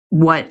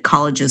what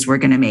colleges were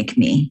going to make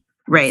me.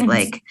 Right.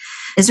 Like,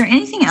 is there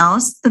anything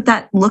else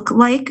that look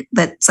like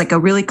that's like a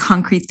really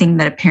concrete thing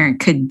that a parent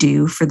could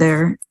do for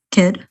their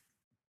kid?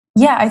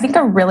 Yeah, I think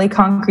a really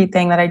concrete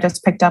thing that I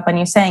just picked up on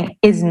you saying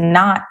is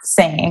not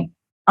saying,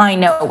 I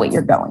know what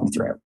you're going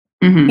through.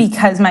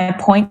 Because my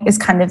point is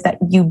kind of that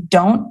you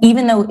don't,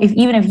 even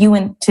if you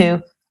went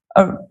to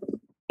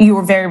you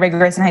were very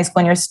rigorous in high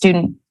school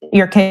and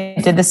your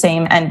kid did the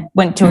same and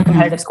went to a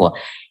competitive school.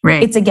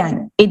 Right.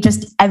 It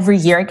just every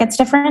year it gets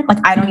different. Like,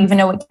 I don't even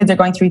know what kids are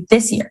going through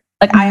this year.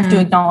 Like, I have to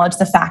acknowledge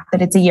the fact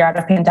that it's a year out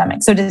of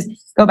pandemic. So to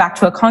go back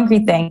to a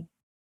concrete thing,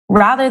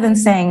 rather than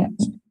saying,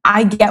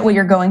 I get what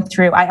you're going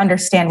through, I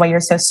understand why you're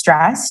so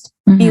stressed,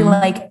 be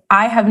like,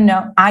 I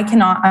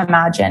cannot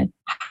imagine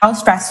how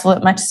stressful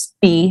it must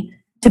be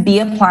to be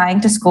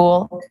applying to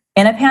school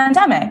in a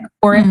pandemic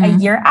or a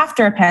year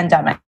after a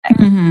pandemic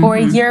or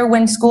a year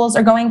when schools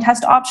are going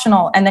test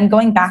optional and then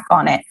going back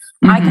on it.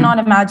 I cannot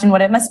imagine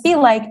what it must be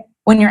like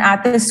when you're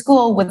at this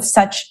school with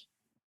such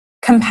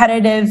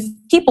competitive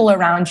people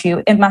around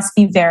you. It must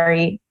be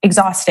very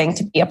exhausting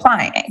to be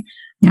applying.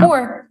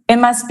 Or it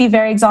must be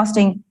very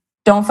exhausting.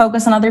 Don't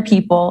focus on other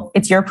people.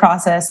 It's your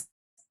process.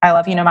 I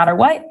love you no matter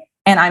what.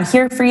 And I'm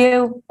here for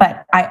you,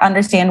 but I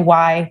understand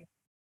why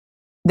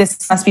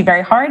this must be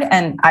very hard.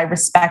 And I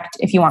respect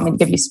if you want me to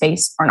give you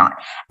space or not.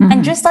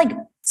 And just like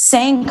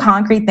saying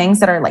concrete things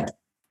that are like,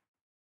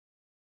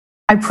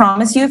 I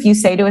promise you, if you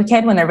say to a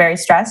kid when they're very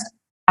stressed,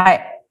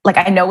 I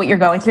know what you're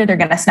going through, they're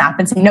going to snap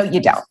and say, no,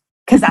 you don't.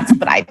 Because that's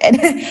what I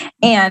did.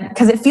 And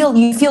because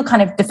you feel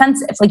kind of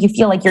defensive. Like you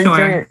feel like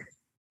you're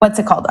what's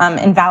it called?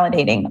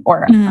 Invalidating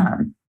or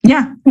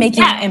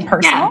making it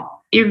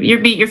impersonal.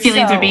 Your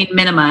feelings are being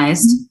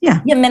minimized.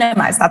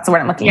 Minimized. That's the word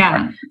I'm looking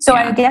for. So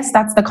I guess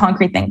that's the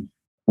concrete thing.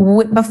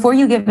 Before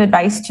you give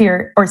advice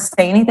to or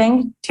say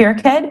anything to your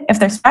kid, if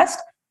they're stressed,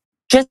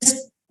 just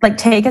like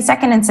take a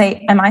second and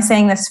say, am I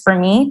saying this for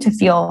me to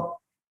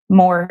feel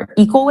more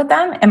equal with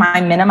them? Am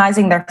I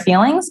minimizing their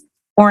feelings?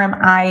 Or am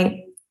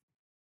I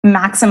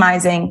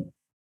maximizing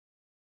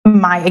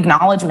my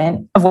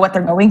acknowledgement of what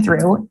they're going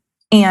through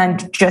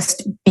and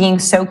just being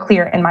so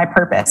clear in my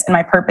purpose? And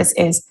my purpose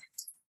is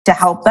to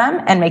help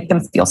them and make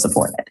them feel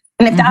supported.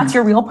 And if that's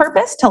your real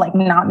purpose, to like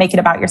not make it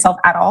about yourself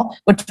at all,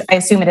 which I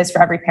assume it is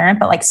for every parent,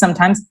 but like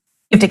sometimes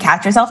you have to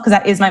catch yourself, because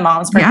that is my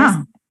mom's purpose.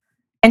 Yeah.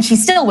 And she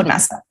still would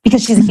mess up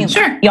because she's a human.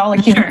 Sure. Y'all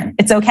are human. Sure.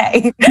 It's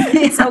okay.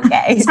 It's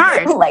okay. It's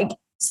hard.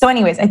 So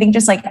anyways, I think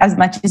just like as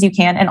much as you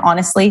can. And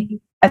honestly,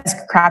 as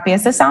crappy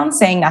as this sounds,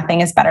 saying nothing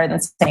is better than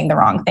saying the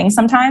wrong thing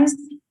sometimes,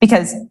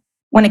 because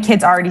when a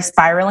kid's already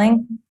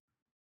spiraling,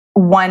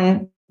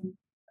 one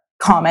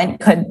comment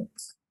could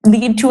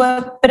lead to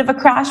a bit of a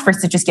crash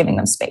versus just giving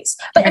them space.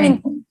 But I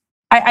mean,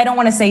 I don't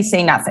want to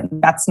say nothing.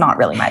 That's not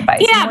really my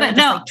advice. Yeah, but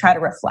no. Like, try to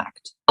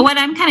reflect. What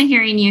I'm kind of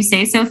hearing you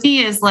say, Sophie,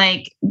 is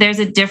like there's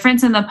a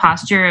difference in the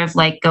posture of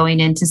like going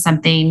into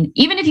something,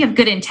 even if you have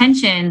good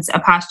intentions, a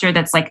posture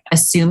that's like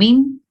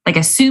assuming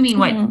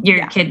what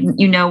your kid,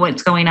 you know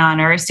what's going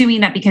on, or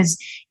assuming that because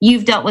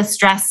you've dealt with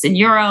stress in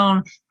your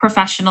own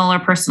professional or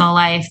personal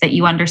life that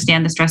you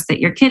understand the stress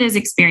that your kid is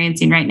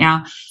experiencing right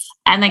now.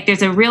 And like,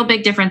 there's a real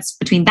big difference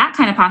between that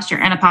kind of posture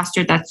and a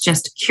posture that's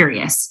just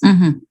curious,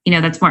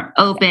 that's more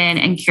open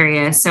and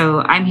curious.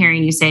 So I'm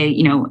hearing you say,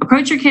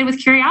 approach your kid with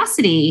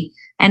curiosity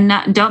and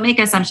don't make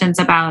assumptions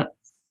about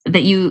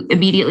that you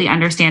immediately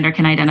understand or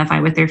can identify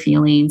with their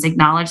feelings.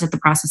 Acknowledge that the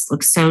process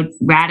looks so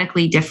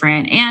radically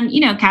different. And,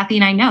 Kathy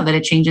and I know that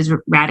it changes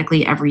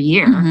radically every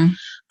year.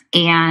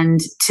 And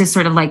to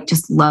sort of like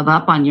just love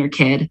up on your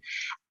kid.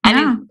 I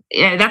mean,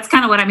 that's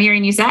kind of what I'm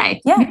hearing you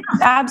say. Yeah,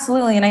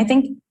 absolutely. And I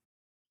think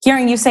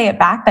hearing you say it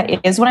back, that it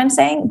is what I'm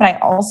saying, but I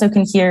also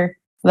can hear,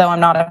 though I'm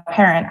not a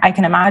parent, I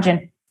can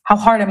imagine how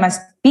hard it must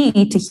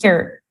be to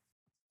hear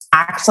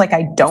act like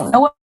I don't know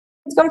what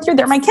it's going through.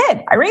 They're my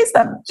kid. I raised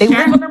them. They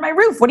live under my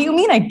roof. What do you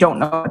mean I don't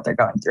know what they're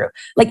going through?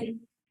 Like,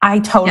 I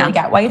totally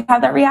get why you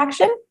have that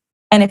reaction.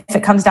 And if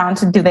it comes down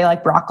to do they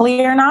like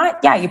broccoli or not,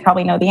 you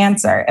probably know the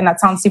answer. And that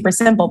sounds super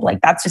simple, but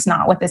like that's just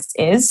not what this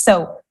is.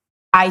 So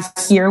I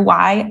hear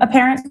why a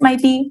parent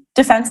might be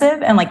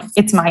defensive and like,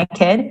 it's my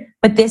kid.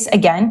 But this,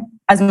 again,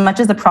 as much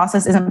as the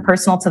process isn't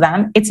personal to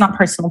them, it's not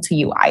personal to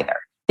you either.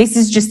 This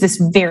is just this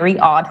very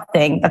odd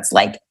thing that's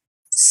like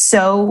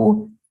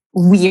so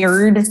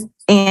weird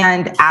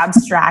and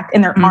abstract,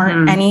 and there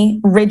aren't any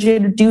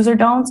rigid do's or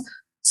don'ts.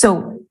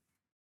 So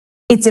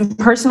it's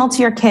impersonal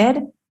to your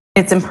kid.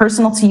 It's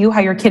impersonal to you how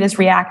your kid is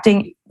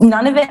reacting.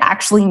 None of it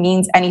actually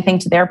means anything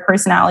to their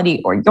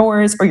personality or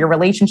yours or your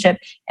relationship.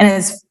 And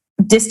as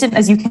distant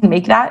as you can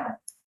make that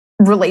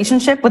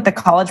relationship with the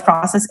college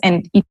process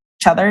and each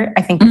other,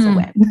 I think it's a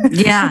win.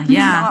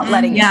 Not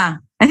letting it.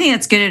 I think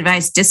that's good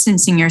advice.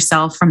 Distancing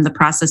yourself from the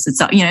process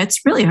itself.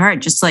 It's really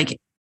hard. Just like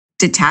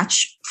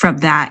detach from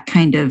that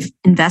kind of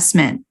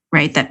investment,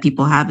 right, that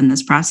people have in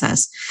this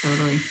process.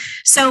 Totally.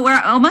 So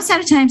we're almost out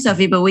of time,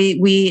 Sophie, but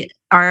we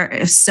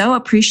are so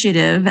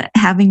appreciative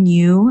having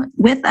you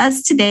with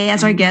us today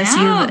as our guest.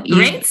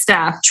 Great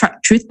stuff.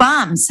 Truth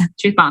bombs.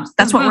 Truth bombs.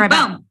 That's what we're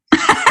about.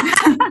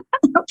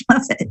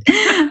 Love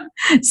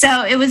it.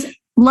 So it was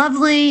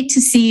lovely to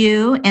see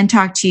you and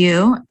talk to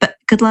you, but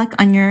good luck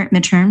on your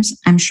midterms.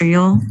 I'm sure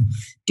you'll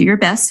do your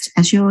best,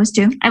 as you always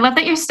do. I love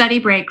that your study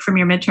break from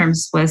your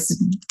midterms was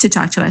to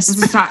talk to us.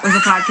 Was a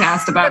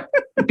podcast about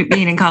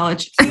being in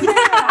college.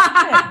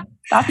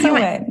 That's a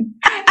win.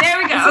 There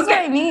we go. That's what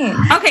I mean.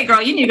 Okay,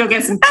 girl, you need to go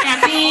get some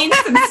caffeine,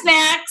 some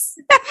snacks.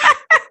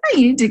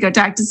 You need to go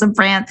talk to some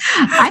friends.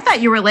 I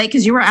thought you were late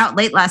because you were out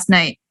late last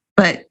night,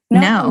 but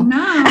no.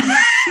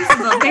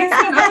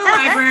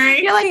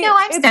 Library. You're like, no,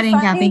 I'm studying,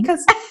 Kathy.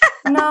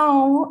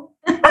 No.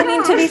 I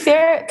mean, to be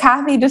fair,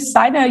 Kathy, just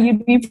side note,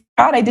 you'd be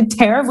proud. I did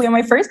terribly on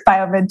my first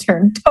bio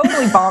midterm.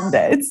 Totally bombed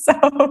it. So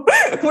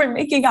we're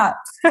making up.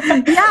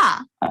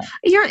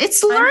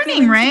 It's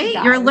learning, right?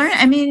 You're learning.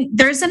 I mean,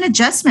 there's an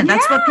adjustment.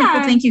 That's what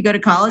people think. You go to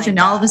college and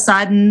all of a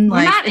sudden,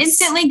 we're not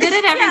instantly good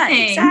at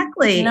everything.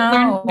 Exactly.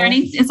 No.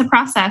 Learning is a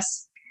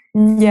process.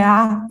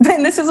 Yeah.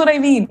 And this is what I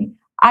mean.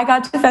 I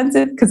got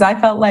defensive because I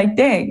felt like,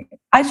 dang,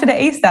 I should have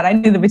aced that. I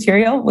knew the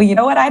material. Well, you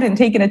know what? I didn't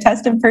take a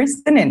test in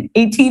person in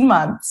 18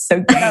 months. So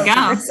get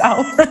over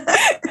yourself.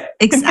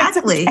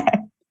 Exactly.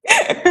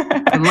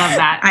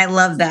 I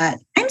love that.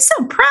 I'm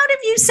so proud of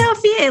you,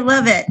 Sophie. I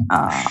love it.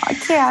 Aw,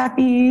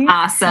 Kathy.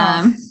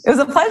 Awesome. It was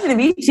a pleasure to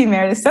meet you,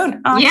 Meredith. So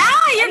yeah,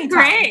 you're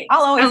great.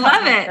 I'll always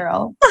love it,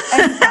 girl.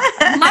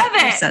 Love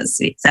it. You're so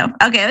sweet. So,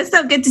 okay, it was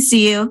so good to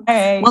see you.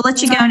 Right. We'll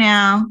let you go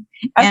now.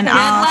 Okay, and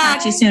I'll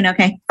talk to you soon.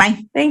 Okay,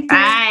 bye. Thank you.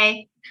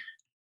 Bye.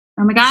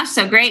 Oh my gosh,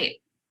 so great.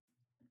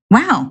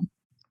 Wow.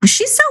 Was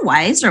she so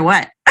wise or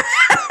what?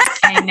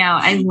 I know.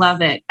 I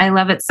love it. I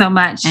love it so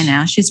much. I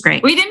know. She's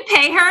great. We didn't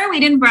pay her. We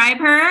didn't bribe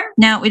her.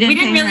 No, we didn't. We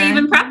didn't really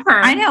even prep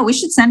her. I know. We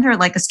should send her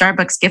like a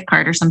Starbucks gift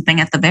card or something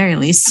at the very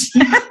least.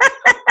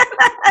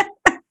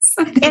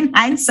 In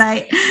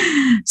hindsight.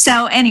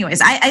 So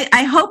anyways,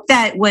 I hope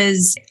that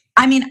was,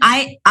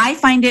 I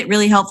find it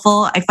really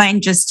helpful. I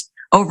find just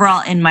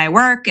overall in my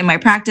work, in my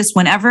practice,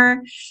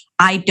 whenever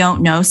I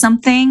don't know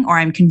something or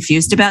I'm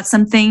confused about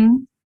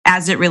something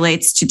as it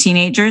relates to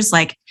teenagers,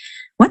 like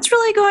what's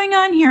really going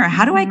on here?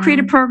 How do I create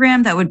a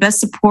program that would best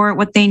support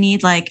what they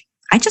need? Like,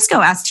 I just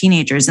go ask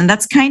teenagers. And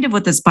that's kind of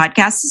what this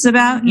podcast is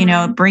about,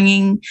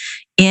 bringing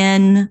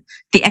in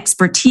the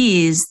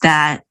expertise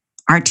that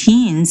our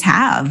teens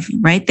have,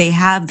 right? They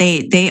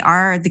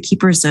are the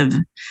keepers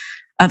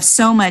of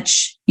so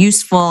much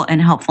useful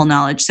and helpful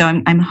knowledge. So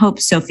I'm hope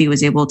Sophie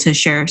was able to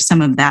share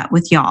some of that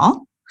with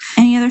y'all.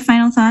 Any other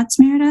final thoughts,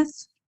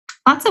 Meredith?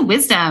 Lots of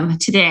wisdom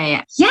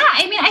today. Yeah,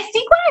 I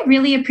think what I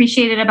really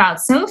appreciated about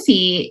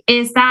Sophie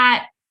is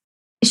that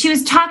she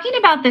was talking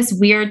about this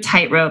weird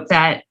tightrope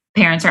that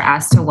parents are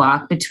asked to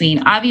walk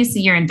between,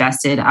 obviously you're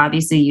invested,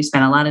 obviously you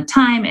spend a lot of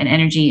time and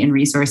energy and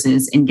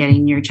resources in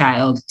getting your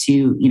child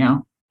to,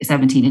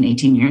 17 and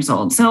 18 years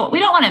old. So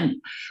we also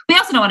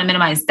don't want to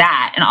minimize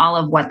that and all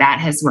of what that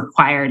has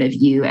required of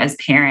you as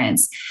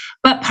parents.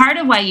 But part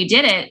of why you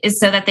did it is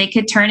so that they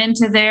could turn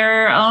into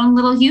their own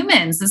little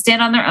humans and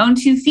stand on their own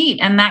 2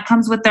 feet. And that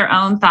comes with their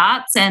own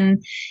thoughts.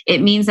 And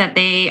it means that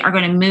they are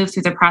going to move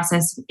through the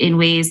process in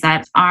ways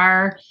that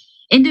are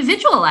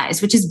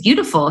individualized, which is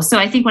beautiful. So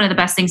I think one of the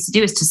best things to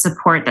do is to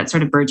support that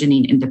sort of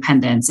burgeoning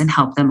independence and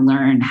help them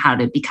learn how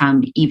to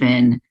become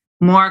even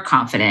more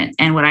confident.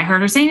 And what I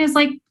heard her saying is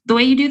like, the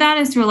way you do that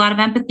is through a lot of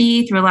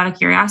empathy, through a lot of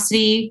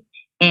curiosity,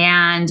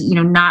 and,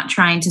 not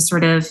trying to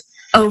sort of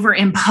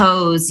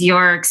overimpose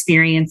your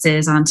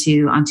experiences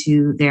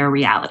onto their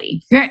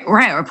reality. Right.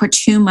 Or put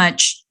too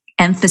much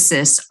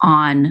emphasis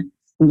on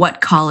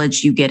what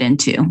college you get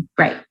into.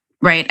 Right.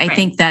 I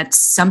think that's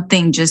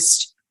something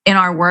just in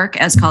our work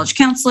as college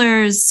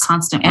counselors,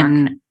 constant work.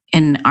 And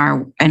in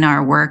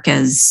our work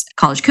as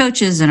college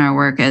coaches, and our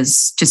work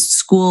as just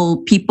school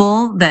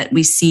people, that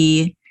we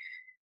see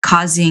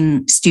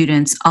causing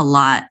students a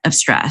lot of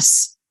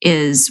stress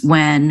is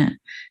when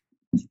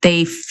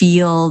they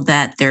feel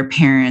that their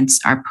parents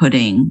are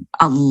putting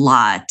a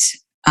lot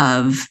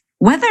of,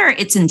 whether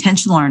it's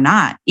intentional or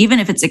not, even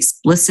if it's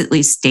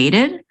explicitly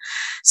stated.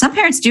 Some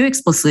parents do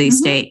explicitly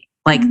state,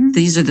 like,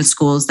 these are the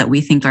schools that we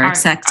think are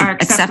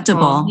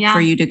acceptable for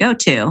you to go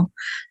to.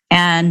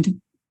 And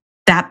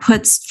that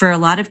puts, for a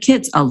lot of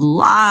kids, a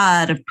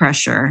lot of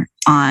pressure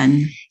on.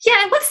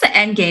 Yeah. And what's the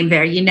end game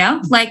there?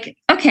 Like,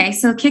 okay,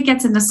 so a kid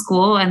gets into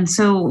school. And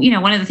so,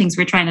 one of the things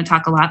we're trying to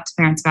talk a lot to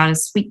parents about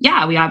is we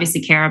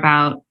obviously care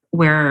about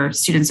where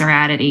students are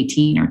at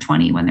 18 or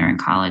 20 when they're in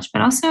college,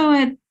 but also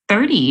at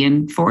 30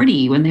 and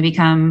 40 when they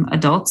become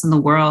adults in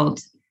the world.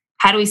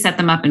 How do we set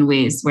them up in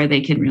ways where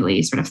they can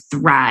really sort of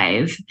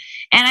thrive?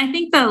 And I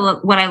think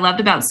what I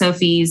loved about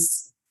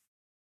Sophie's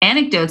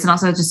anecdotes, and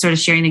also just sort of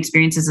sharing the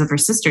experiences of her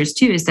sisters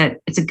too, is that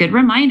it's a good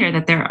reminder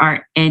that there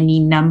are any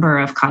number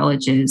of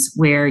colleges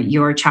where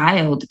your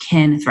child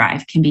can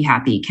thrive, can be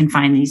happy, can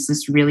find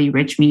these really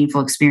rich,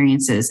 meaningful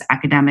experiences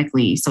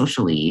academically,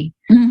 socially,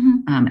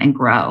 and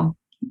grow.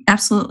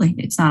 Absolutely.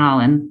 It's not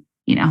all in,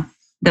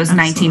 those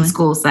Absolutely. 19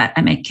 schools that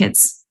I make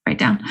kids write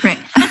down. Right.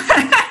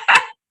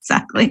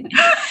 Exactly.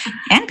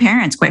 And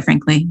parents, quite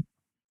frankly.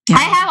 Yeah.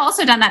 I have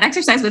also done that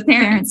exercise with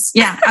parents.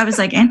 Yeah, I was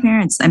like, and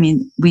parents. I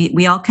mean,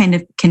 we all kind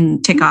of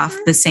can tick off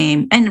the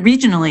same, and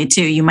regionally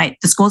too.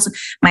 The schools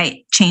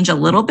might change a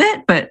little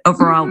bit, but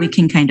overall, we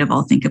can kind of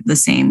all think of the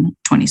same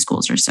 20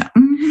 schools or so.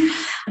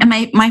 And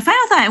my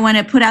final thought I want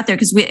to put out there,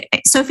 because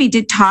Sophie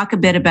did talk a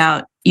bit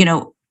about,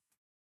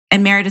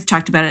 and Meredith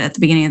talked about it at the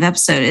beginning of the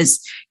episode,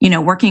 is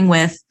working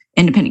with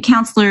independent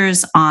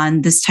counselors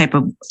on this type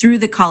of through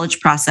the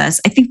college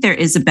process. I think there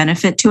is a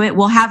benefit to it.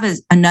 We'll have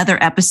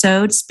another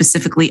episode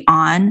specifically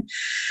on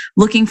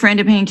looking for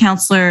independent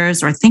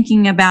counselors or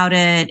thinking about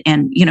it.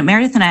 And,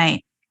 Meredith and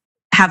I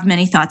have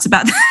many thoughts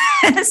about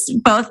this,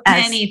 both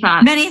as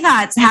many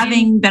thoughts,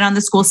 having been on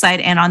the school side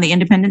and on the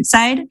independent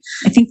side.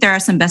 I think there are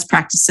some best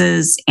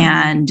practices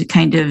and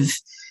kind of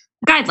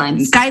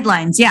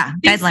guidelines. Yeah.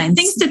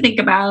 Things to think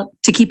about,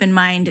 to keep in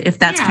mind if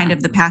that's kind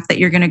of the path that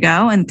you're going to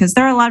go. And because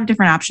there are a lot of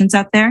different options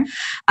out there.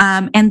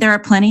 And there are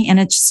plenty, and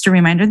it's just a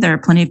reminder, there are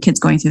plenty of kids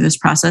going through this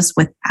process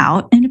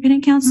without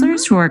independent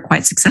counselors who are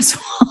quite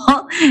successful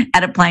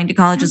at applying to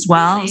college as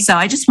well. So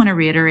I just want to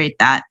reiterate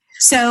that.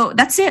 So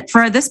that's it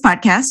for this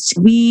podcast.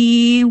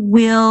 We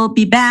will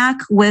be back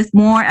with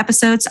more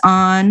episodes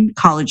on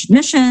college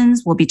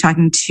admissions. We'll be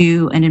talking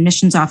to an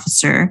admissions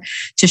officer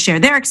to share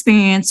their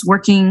experience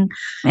working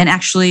and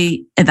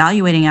actually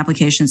evaluating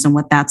applications and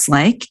what that's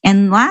like.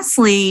 And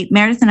lastly,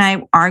 Meredith and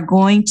I are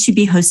going to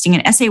be hosting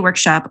an essay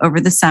workshop over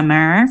the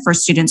summer for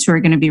students who are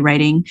going to be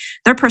writing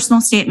their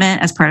personal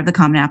statement as part of the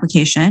Common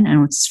Application.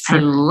 And I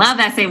love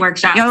essay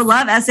workshops.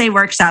 Love essay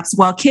workshops.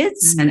 Well,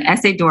 kids an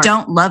essay dork.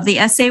 Don't love the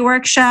essay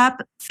workshop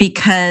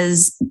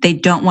because they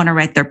don't want to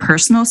write their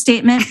personal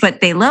statement,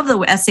 but they love the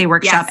essay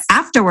workshop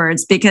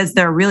afterwards because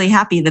they're really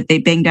happy that they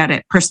banged out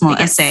a personal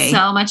essay.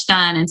 So much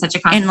done in such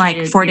a in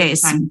like 4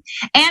 days. And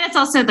it's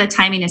also the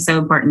timing is so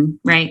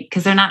important, right?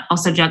 Because they're not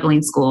also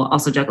juggling school,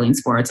 also juggling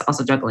sports,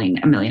 also juggling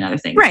a million other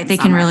things. Right. They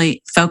can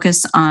really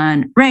focus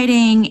on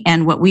writing.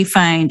 And what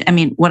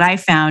I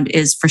found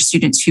is for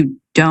students who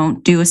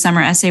don't do a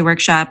summer essay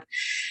workshop,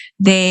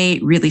 they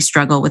really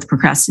struggle with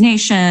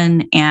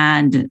procrastination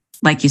and,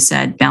 like you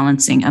said,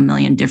 balancing a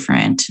million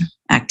different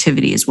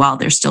activities while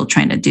they're still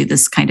trying to do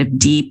this kind of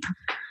deep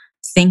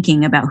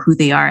thinking about who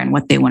they are and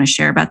what they want to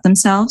share about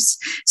themselves.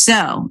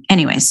 So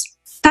anyways,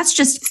 that's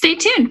just... Stay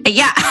tuned.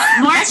 Yeah.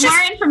 More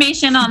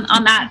information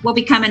on that will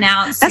be coming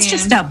out soon. That's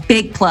just a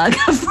big plug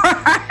for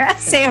our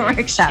essay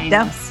workshop.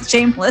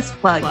 Shameless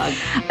plug.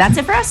 That's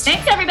it for us.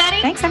 Thanks,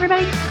 everybody.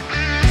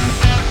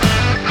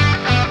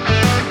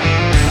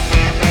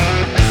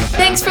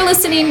 Thanks for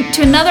listening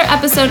to another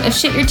episode of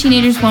Shit Your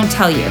Teenagers Won't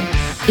Tell You.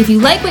 If you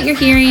like what you're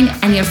hearing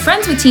and you have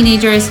friends with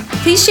teenagers,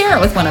 please share it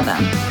with one of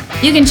them.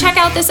 You can check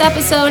out this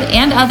episode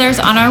and others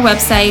on our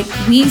website,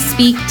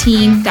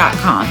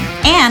 WeSpeakTeen.com.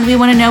 And we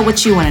want to know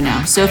what you want to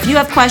know. So if you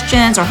have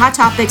questions or hot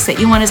topics that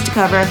you want us to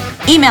cover,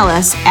 email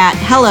us at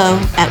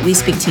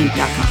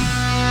hello@WeSpeakTeen.com.